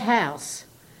make you a house.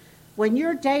 When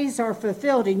your days are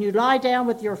fulfilled and you lie down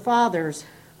with your fathers,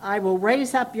 I will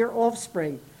raise up your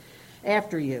offspring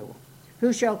after you,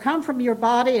 who shall come from your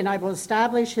body, and I will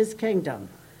establish his kingdom.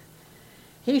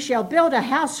 He shall build a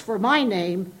house for my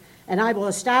name, and I will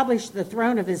establish the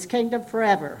throne of his kingdom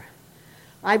forever.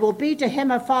 I will be to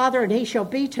him a father, and he shall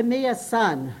be to me a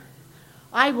son.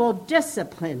 I will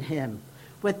discipline him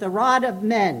with the rod of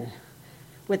men,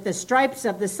 with the stripes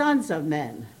of the sons of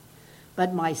men.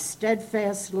 But my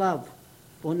steadfast love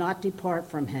will not depart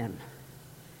from him.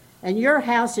 And your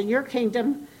house and your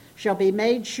kingdom shall be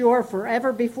made sure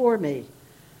forever before me.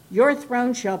 Your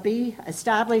throne shall be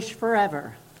established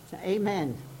forever.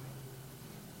 Amen.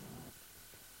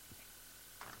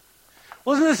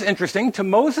 Well, isn't this interesting? To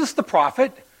Moses the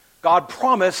prophet, God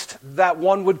promised that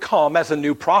one would come as a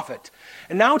new prophet.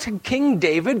 And now to King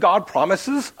David, God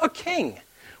promises a king.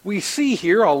 We see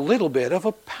here a little bit of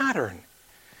a pattern.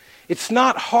 It's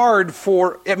not hard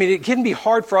it can be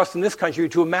hard for us in this country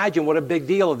to imagine what a big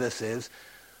deal this is.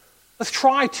 Let's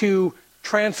try to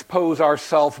transpose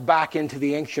ourselves back into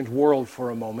the ancient world for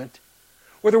a moment,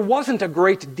 where there wasn't a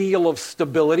great deal of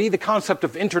stability. The concept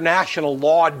of international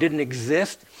law didn't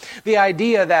exist. The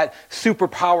idea that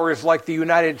superpowers like the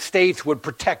United States would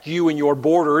protect you and your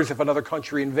borders if another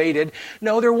country invaded.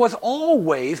 No, there was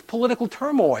always political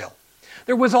turmoil.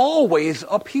 There was always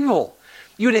upheaval.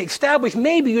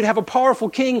 Maybe you'd have a powerful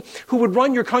king who would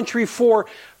run your country for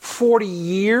 40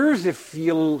 years if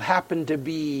you happen to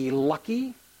be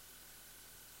lucky.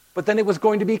 But then it was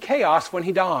going to be chaos when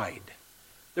he died.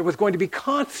 There was going to be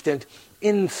constant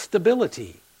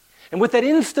instability. And with that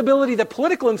instability, that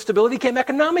political instability, came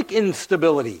economic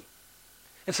instability.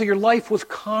 And so your life was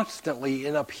constantly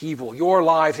in upheaval, your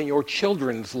lives and your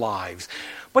children's lives.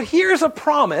 But here's a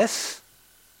promise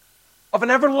of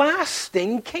an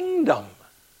everlasting kingdom.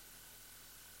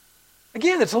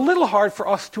 Again, it's a little hard for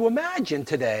us to imagine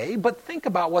today, but think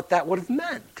about what that would have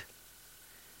meant.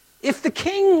 If the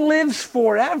king lives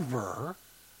forever,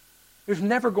 there's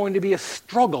never going to be a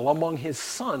struggle among his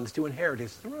sons to inherit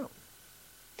his throne.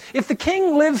 If the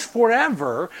king lives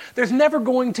forever, there's never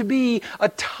going to be a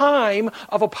time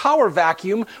of a power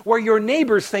vacuum where your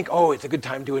neighbors think, oh, it's a good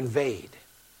time to invade.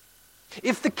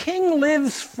 If the king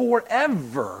lives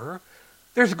forever,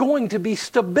 there's going to be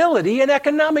stability and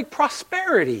economic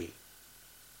prosperity.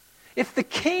 If the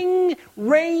king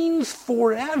reigns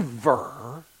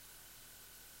forever,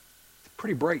 it's a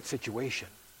pretty bright situation,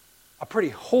 a pretty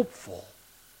hopeful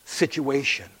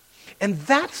situation. And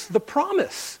that's the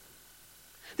promise.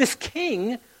 This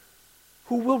king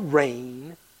who will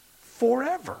reign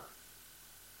forever.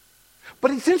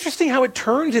 But it's interesting how it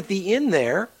turns at the end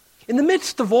there. In the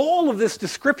midst of all of this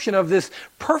description of this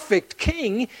perfect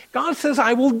king, God says,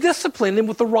 I will discipline him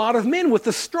with the rod of men, with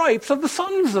the stripes of the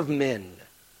sons of men.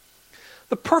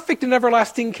 The perfect and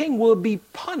everlasting king will be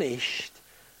punished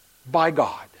by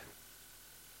God.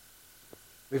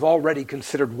 We've already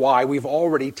considered why. We've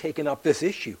already taken up this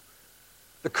issue.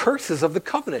 The curses of the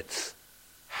covenants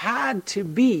had to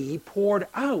be poured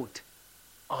out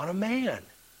on a man.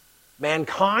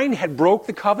 Mankind had broke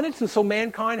the covenants, and so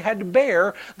mankind had to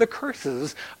bear the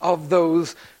curses of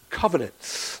those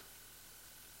covenants.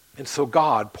 And so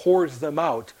God pours them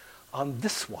out on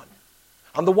this one,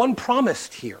 on the one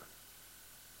promised here.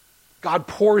 God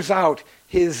pours out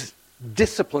his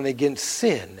discipline against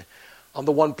sin on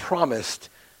the one promised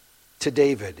to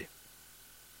David.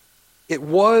 It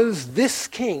was this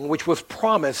king which was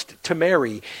promised to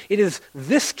Mary. It is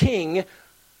this king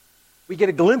we get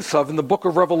a glimpse of in the book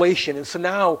of Revelation. And so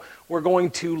now we're going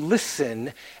to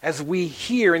listen as we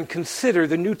hear and consider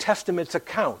the New Testament's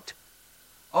account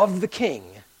of the king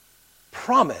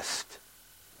promised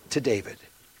to David.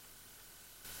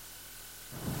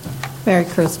 Merry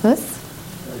Christmas.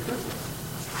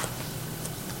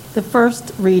 The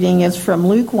first reading is from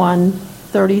Luke 1,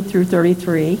 30 through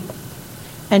 33.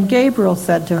 And Gabriel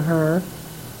said to her,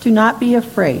 Do not be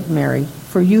afraid, Mary,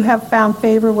 for you have found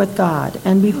favor with God.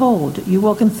 And behold, you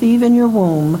will conceive in your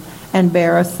womb and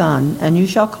bear a son, and you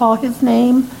shall call his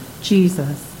name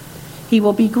Jesus. He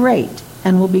will be great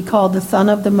and will be called the Son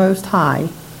of the Most High.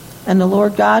 And the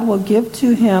Lord God will give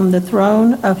to him the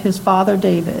throne of his father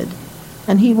David,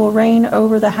 and he will reign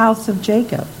over the house of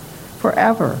Jacob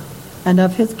forever, and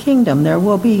of his kingdom there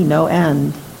will be no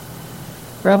end.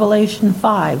 Revelation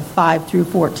 5, 5 through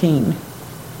 14.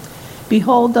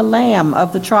 Behold, the Lamb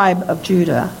of the tribe of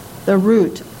Judah, the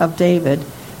Root of David,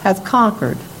 has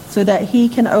conquered, so that he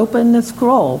can open the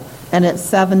scroll and its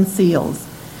 7 seals.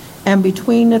 And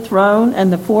between the throne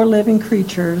and the 4 living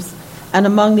creatures, and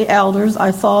among the elders,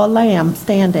 I saw a lamb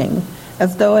standing,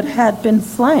 as though it had been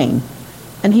slain.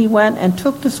 And he went and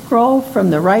took the scroll from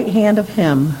the right hand of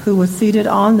him who was seated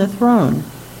on the throne.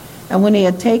 And when he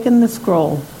had taken the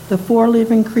scroll, the 4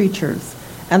 living creatures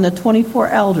and the 24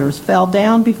 elders fell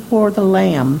down before the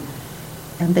Lamb,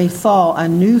 and they saw a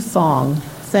new song,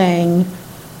 saying,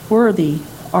 "Worthy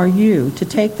are you to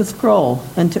take the scroll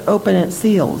and to open its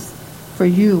seals. For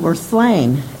you were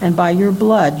slain, and by your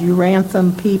blood you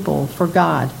ransomed people for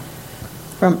God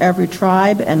from every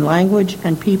tribe and language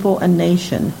and people and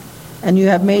nation. And you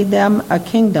have made them a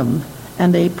kingdom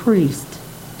and a priest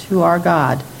to our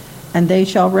God, and they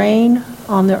shall reign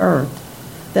on the earth."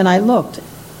 Then I looked,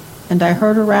 and I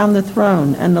heard around the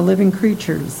throne and the living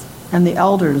creatures and the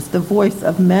elders the voice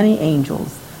of many angels,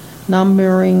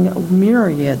 numbering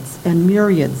myriads and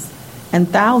myriads and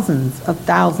thousands of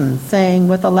thousands, saying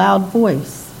with a loud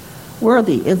voice,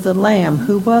 "Worthy is the Lamb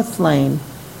who was slain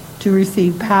to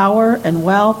receive power and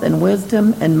wealth and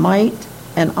wisdom and might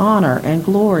and honor and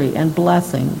glory and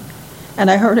blessing." And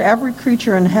I heard every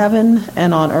creature in heaven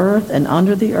and on earth and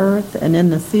under the earth and in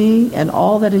the sea and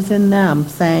all that is in them,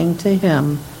 saying to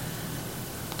him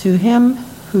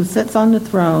who sits on the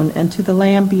throne and to the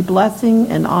Lamb be blessing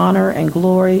and honor and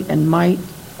glory and might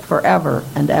forever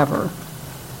and ever.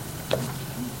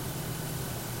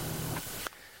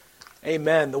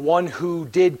 Amen. The one who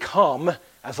did come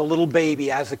as a little baby,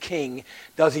 as a king,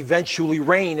 does eventually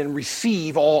reign and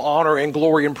receive all honor and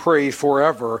glory and praise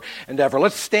forever and ever.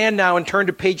 Let's stand now and turn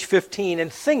to page 15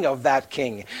 and sing of that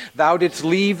king. Thou didst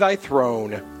leave thy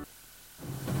throne.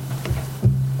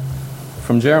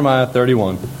 From Jeremiah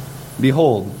 31.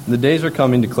 Behold, the days are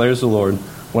coming, declares the Lord,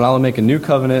 when I will make a new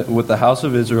covenant with the house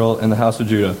of Israel and the house of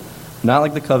Judah, not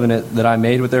like the covenant that I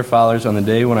made with their fathers on the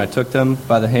day when I took them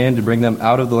by the hand to bring them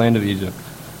out of the land of Egypt.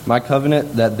 My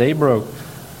covenant that they broke,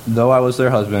 though I was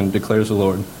their husband, declares the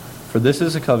Lord. For this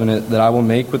is a covenant that I will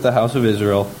make with the house of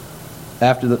Israel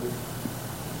after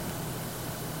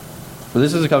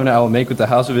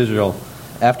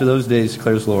those days,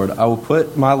 declares the Lord. I will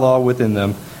put my law within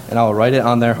them, and I will write it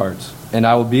on their hearts. And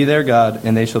I will be their God,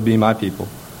 and they shall be my people.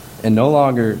 And no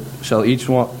longer shall each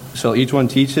one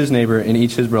teach his neighbor and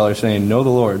each his brother, saying, Know the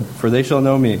Lord, for they shall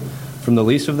know me, from the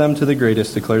least of them to the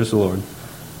greatest, declares the Lord.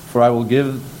 For I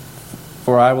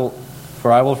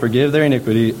will forgive their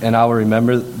iniquity, and I will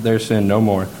remember their sin no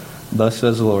more. Thus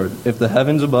says the Lord, if the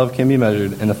heavens above can be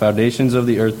measured, and the foundations of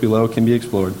the earth below can be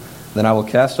explored, then I will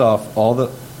cast off all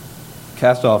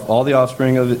the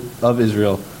offspring of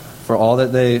Israel for all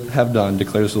that they have done,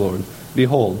 declares the Lord.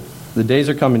 Behold, the days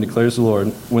are coming, declares the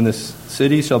Lord, when the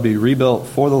city shall be rebuilt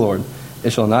for the Lord. It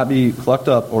shall not be plucked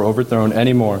up or overthrown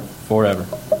any more forever.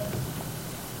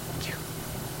 Thank you.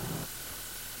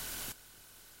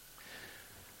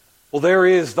 Well, there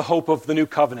is the hope of the new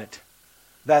covenant,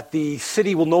 that the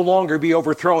city will no longer be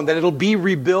overthrown, that it'll be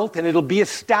rebuilt and it'll be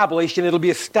established, and it'll be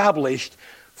established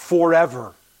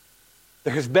forever.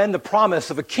 There has been the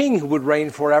promise of a king who would reign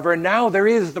forever, and now there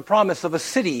is the promise of a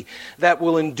city that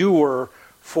will endure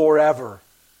forever.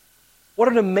 What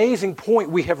an amazing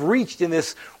point we have reached in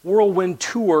this whirlwind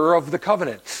tour of the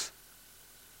covenants.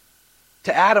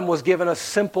 To Adam was given a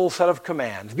simple set of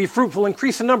commands. Be fruitful,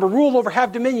 increase in number, rule over,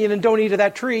 have dominion, and don't eat of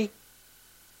that tree.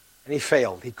 And he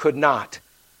failed. He could not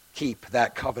keep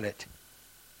that covenant.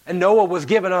 And Noah was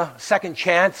given a second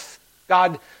chance.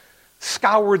 God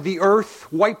scoured the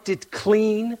earth, wiped it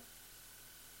clean.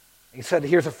 He said,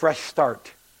 here's a fresh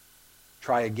start.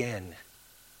 Try again.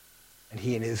 And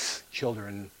he and his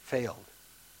children failed.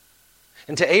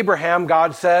 And to Abraham,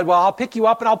 God said, well, I'll pick you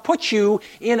up and I'll put you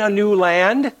in a new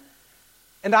land,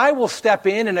 and I will step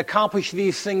in and accomplish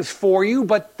these things for you,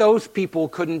 but those people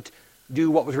couldn't do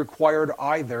what was required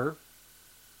either.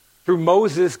 Through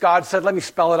Moses, God said, let me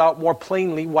spell it out more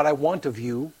plainly what I want of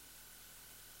you.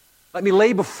 Let me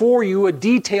lay before you a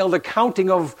detailed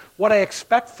accounting of what I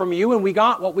expect from you. And we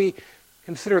got what we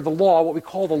consider the law, what we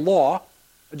call the law,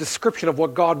 a description of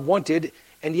what God wanted.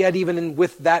 And yet, even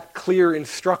with that clear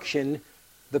instruction,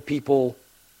 the people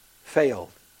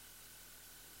failed.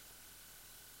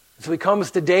 So he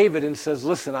comes to David and says,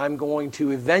 listen, I'm going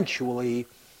to eventually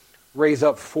raise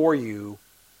up for you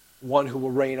one who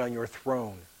will reign on your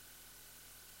throne.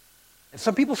 And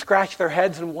some people scratched their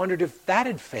heads and wondered if that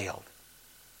had failed.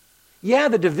 Yeah,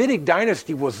 the Davidic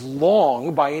dynasty was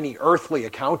long by any earthly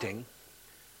accounting.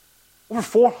 Over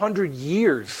 400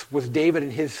 years was David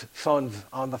and his sons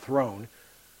on the throne.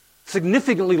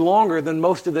 Significantly longer than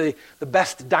most of the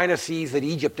best dynasties that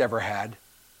Egypt ever had.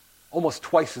 Almost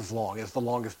twice as long as the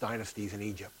longest dynasties in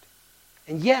Egypt.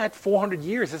 And yet, 400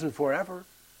 years isn't forever.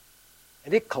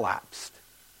 And it collapsed.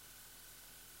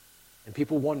 And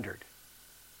people wondered,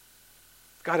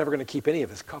 is God ever going to keep any of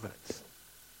his covenants?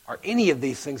 Are any of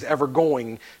these things ever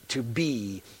going to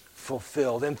be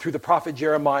fulfilled? And through the prophet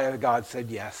Jeremiah, God said,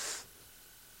 yes.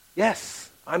 Yes,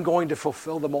 I'm going to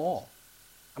fulfill them all.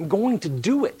 I'm going to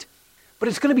do it. But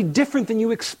it's going to be different than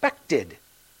you expected.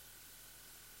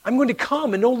 I'm going to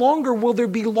come, and no longer will there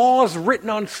be laws written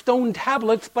on stone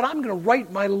tablets, but I'm going to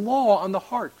write my law on the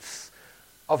hearts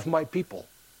of my people.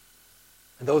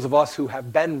 And those of us who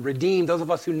have been redeemed, those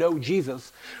of us who know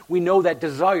Jesus, we know that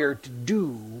desire to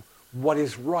do what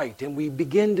is right, and we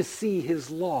begin to see his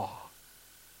law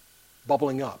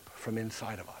bubbling up from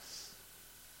inside of us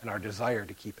and our desire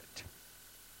to keep it.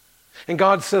 And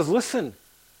God says, listen,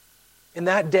 in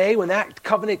that day when that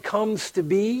covenant comes to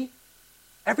be,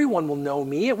 everyone will know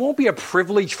me. It won't be a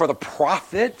privilege for the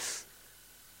prophets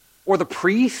or the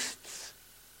priests.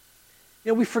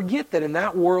 You know, we forget that in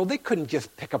that world, they couldn't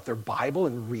just pick up their Bible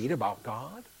and read about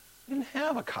God. They didn't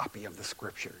have a copy of the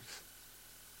Scriptures.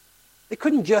 They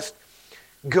couldn't just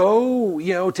go,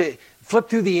 to flip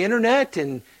through the internet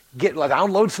and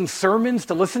download some sermons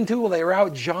to listen to while they were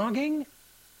out jogging.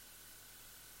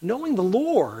 Knowing the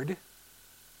Lord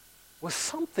was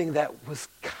something that was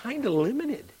kind of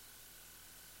limited.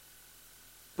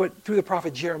 But through the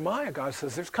prophet Jeremiah, God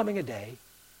says, there's coming a day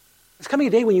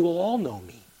when you will all know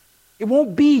me. It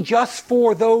won't be just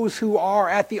for those who are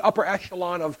at the upper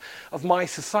echelon of my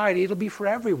society. It'll be for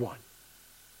everyone.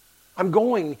 I'm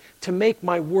going to make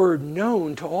my word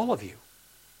known to all of you,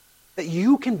 that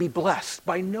you can be blessed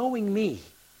by knowing me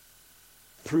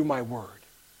through my word,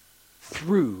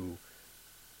 through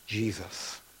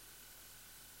Jesus.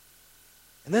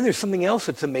 And then there's something else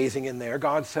that's amazing in there.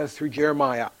 God says through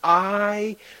Jeremiah,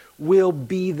 I will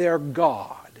be their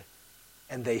God,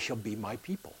 and they shall be my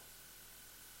people.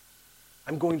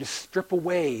 I'm going to strip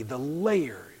away the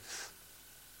layers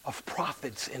of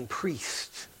prophets and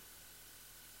priests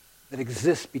that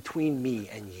exist between me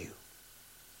and you.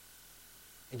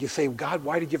 And you say, God,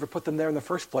 why did you ever put them there in the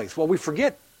first place? Well, we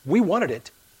forget we wanted it.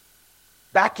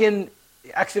 Back in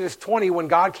Exodus 20, when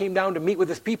God came down to meet with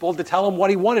his people to tell them what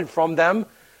he wanted from them,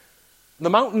 the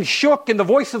mountain shook and the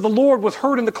voice of the Lord was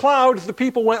heard in the clouds. The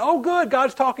people went, oh good,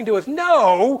 God's talking to us.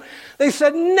 No, they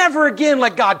said, never again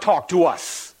let God talk to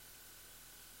us.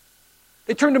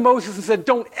 They turned to Moses and said,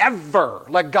 don't ever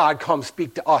let God come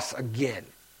speak to us again.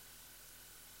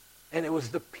 And it was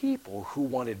the people who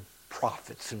wanted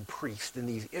prophets and priests in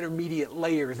these intermediate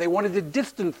layers. They wanted to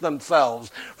distance themselves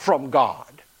from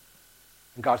God.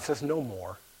 And God says, no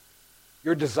more.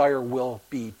 Your desire will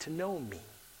be to know me.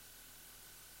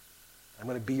 I'm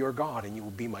going to be your God, and you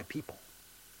will be my people.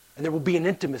 And there will be an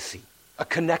intimacy, a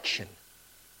connection,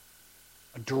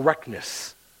 a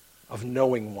directness of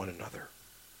knowing one another.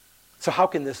 So how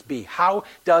can this be? How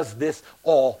does this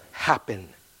all happen?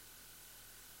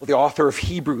 Well, the author of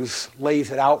Hebrews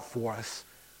lays it out for us.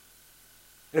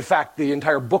 In fact, the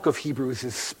entire book of Hebrews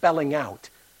is spelling out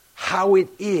how it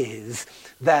is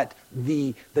that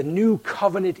the new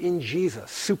covenant in Jesus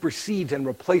supersedes and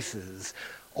replaces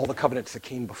all the covenants that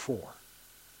came before.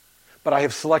 But I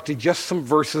have selected just some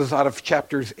verses out of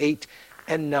chapters 8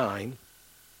 and 9,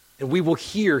 and we will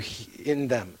hear in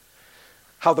them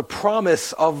how the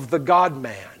promise of the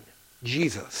God-man,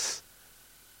 Jesus,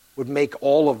 would make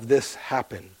all of this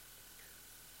happen.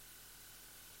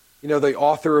 You know, the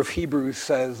author of Hebrews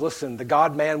says, listen, the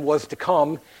God-man was to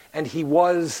come, and he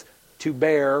was to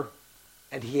bear,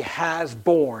 and he has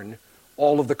borne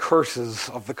all of the curses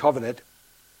of the covenant.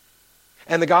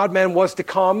 And the God-man was to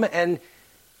come, and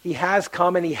he has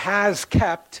come, and he has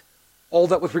kept all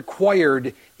that was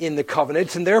required in the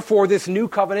covenants, and therefore this new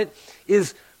covenant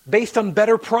is based on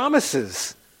better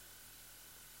promises.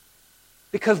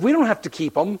 Because we don't have to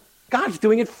keep them. God's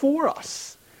doing it for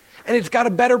us. And it's got a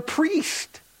better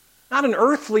priest. Not an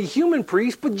earthly human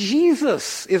priest, but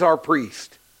Jesus is our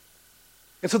priest.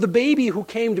 And so the baby who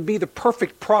came to be the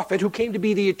perfect prophet, who came to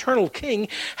be the eternal king,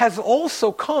 has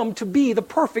also come to be the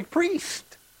perfect priest.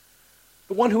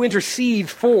 The one who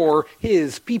intercedes for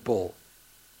his people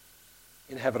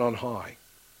in heaven on high.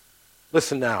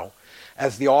 Listen now,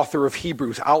 as the author of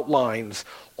Hebrews outlines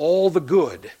all the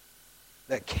good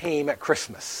that came at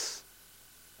Christmas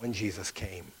when Jesus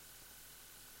came.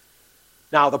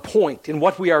 Now, the point in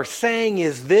what we are saying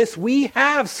is this: we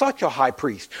have such a high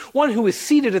priest, one who is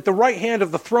seated at the right hand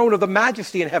of the throne of the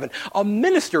majesty in heaven, a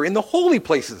minister in the holy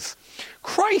places.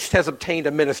 Christ has obtained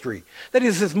a ministry that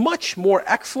is as much more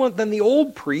excellent than the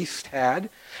old priest had,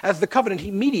 as the covenant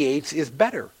he mediates is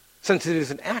better, since it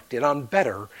is enacted on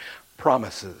better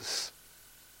promises.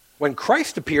 When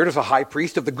Christ appeared as a high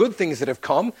priest of the good things that have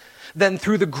come, then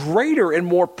through the greater and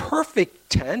more perfect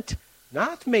tent,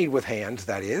 not made with hands,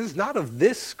 that is, not of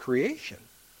this creation,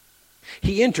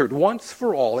 He entered once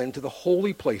for all into the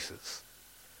holy places,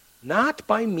 not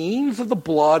by means of the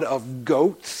blood of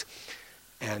goats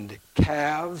and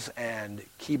calves and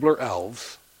Keebler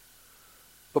elves,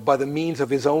 but by the means of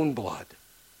his own blood,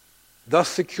 thus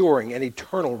securing an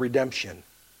eternal redemption.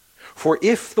 For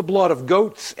if the blood of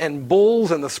goats and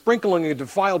bulls and the sprinkling of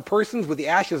defiled persons with the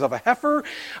ashes of a heifer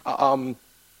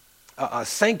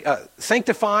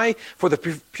sanctify for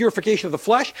the purification of the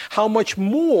flesh, how much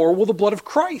more will the blood of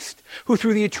Christ, who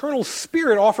through the eternal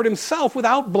Spirit offered himself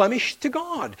without blemish to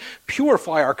God,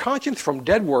 purify our conscience from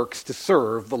dead works to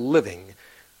serve the living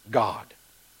God?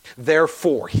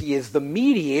 Therefore, he is the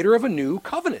mediator of a new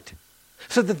covenant,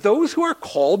 so that those who are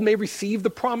called may receive the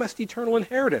promised eternal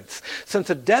inheritance, since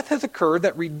a death has occurred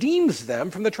that redeems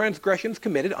them from the transgressions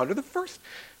committed under the first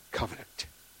covenant.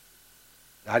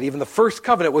 Not even the first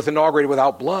covenant was inaugurated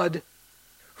without blood.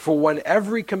 For when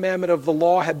every commandment of the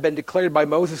law had been declared by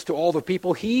Moses to all the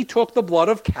people, he took the blood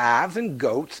of calves and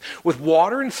goats with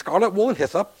water and scarlet wool and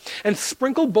hyssop, and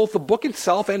sprinkled both the book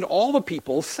itself and all the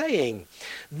people, saying,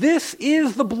 "This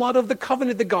is the blood of the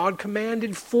covenant that God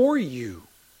commanded for you."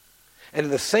 And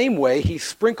in the same way, he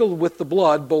sprinkled with the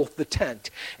blood both the tent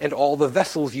and all the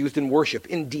vessels used in worship.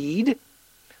 Indeed,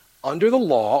 under the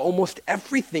law, almost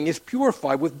everything is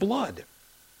purified with blood.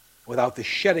 Without the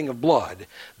shedding of blood,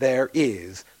 there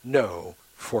is no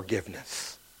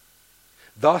forgiveness.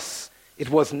 Thus, it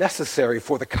was necessary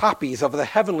for the copies of the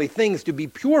heavenly things to be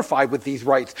purified with these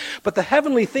rites, but the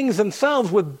heavenly things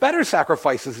themselves with better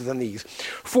sacrifices than these.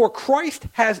 For Christ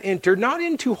has entered not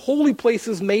into holy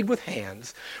places made with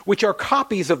hands, which are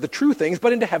copies of the true things,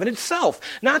 but into heaven itself,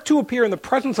 not to appear in the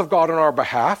presence of God on our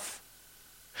behalf,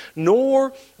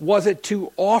 nor was it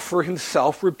to offer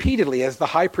himself repeatedly, as the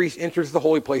high priest enters the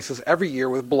holy places every year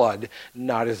with blood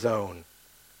not his own.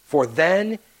 For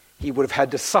then he would have had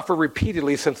to suffer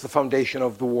repeatedly since the foundation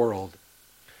of the world.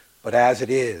 But as it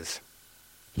is,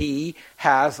 he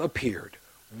has appeared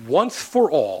once for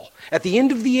all at the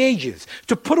end of the ages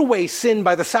to put away sin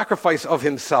by the sacrifice of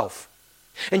himself.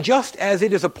 And just as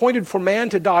it is appointed for man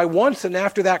to die once and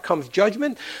after that comes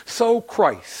judgment, so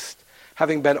Christ,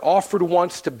 having been offered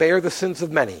once to bear the sins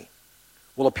of many,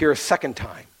 will appear a second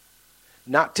time,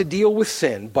 not to deal with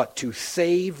sin, but to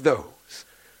save those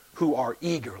who are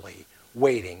eagerly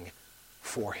waiting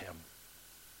for him.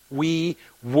 We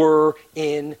were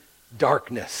in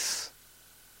darkness,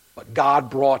 but God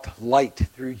brought light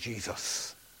through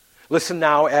Jesus. Listen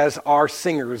now as our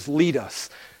singers lead us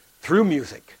through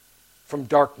music from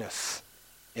darkness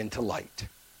into light.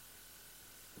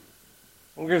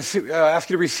 We're going to ask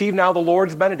you to receive now the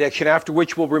Lord's benediction, after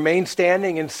which we'll remain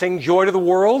standing and sing Joy to the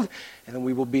World, and then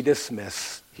we will be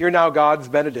dismissed. Hear now God's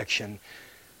benediction.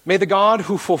 May the God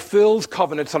who fulfills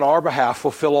covenants on our behalf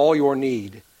fulfill all your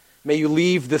need. May you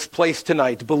leave this place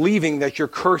tonight believing that your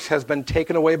curse has been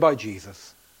taken away by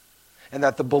Jesus, and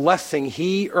that the blessing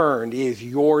he earned is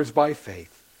yours by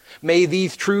faith. May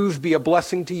these truths be a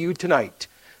blessing to you tonight,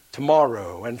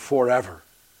 tomorrow, and forever.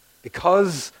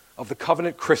 Because of the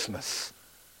covenant Christmas,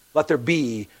 let there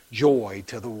be joy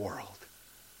to the world.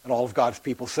 And all of God's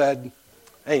people said,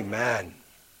 Amen.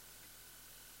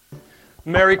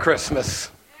 Merry Christmas.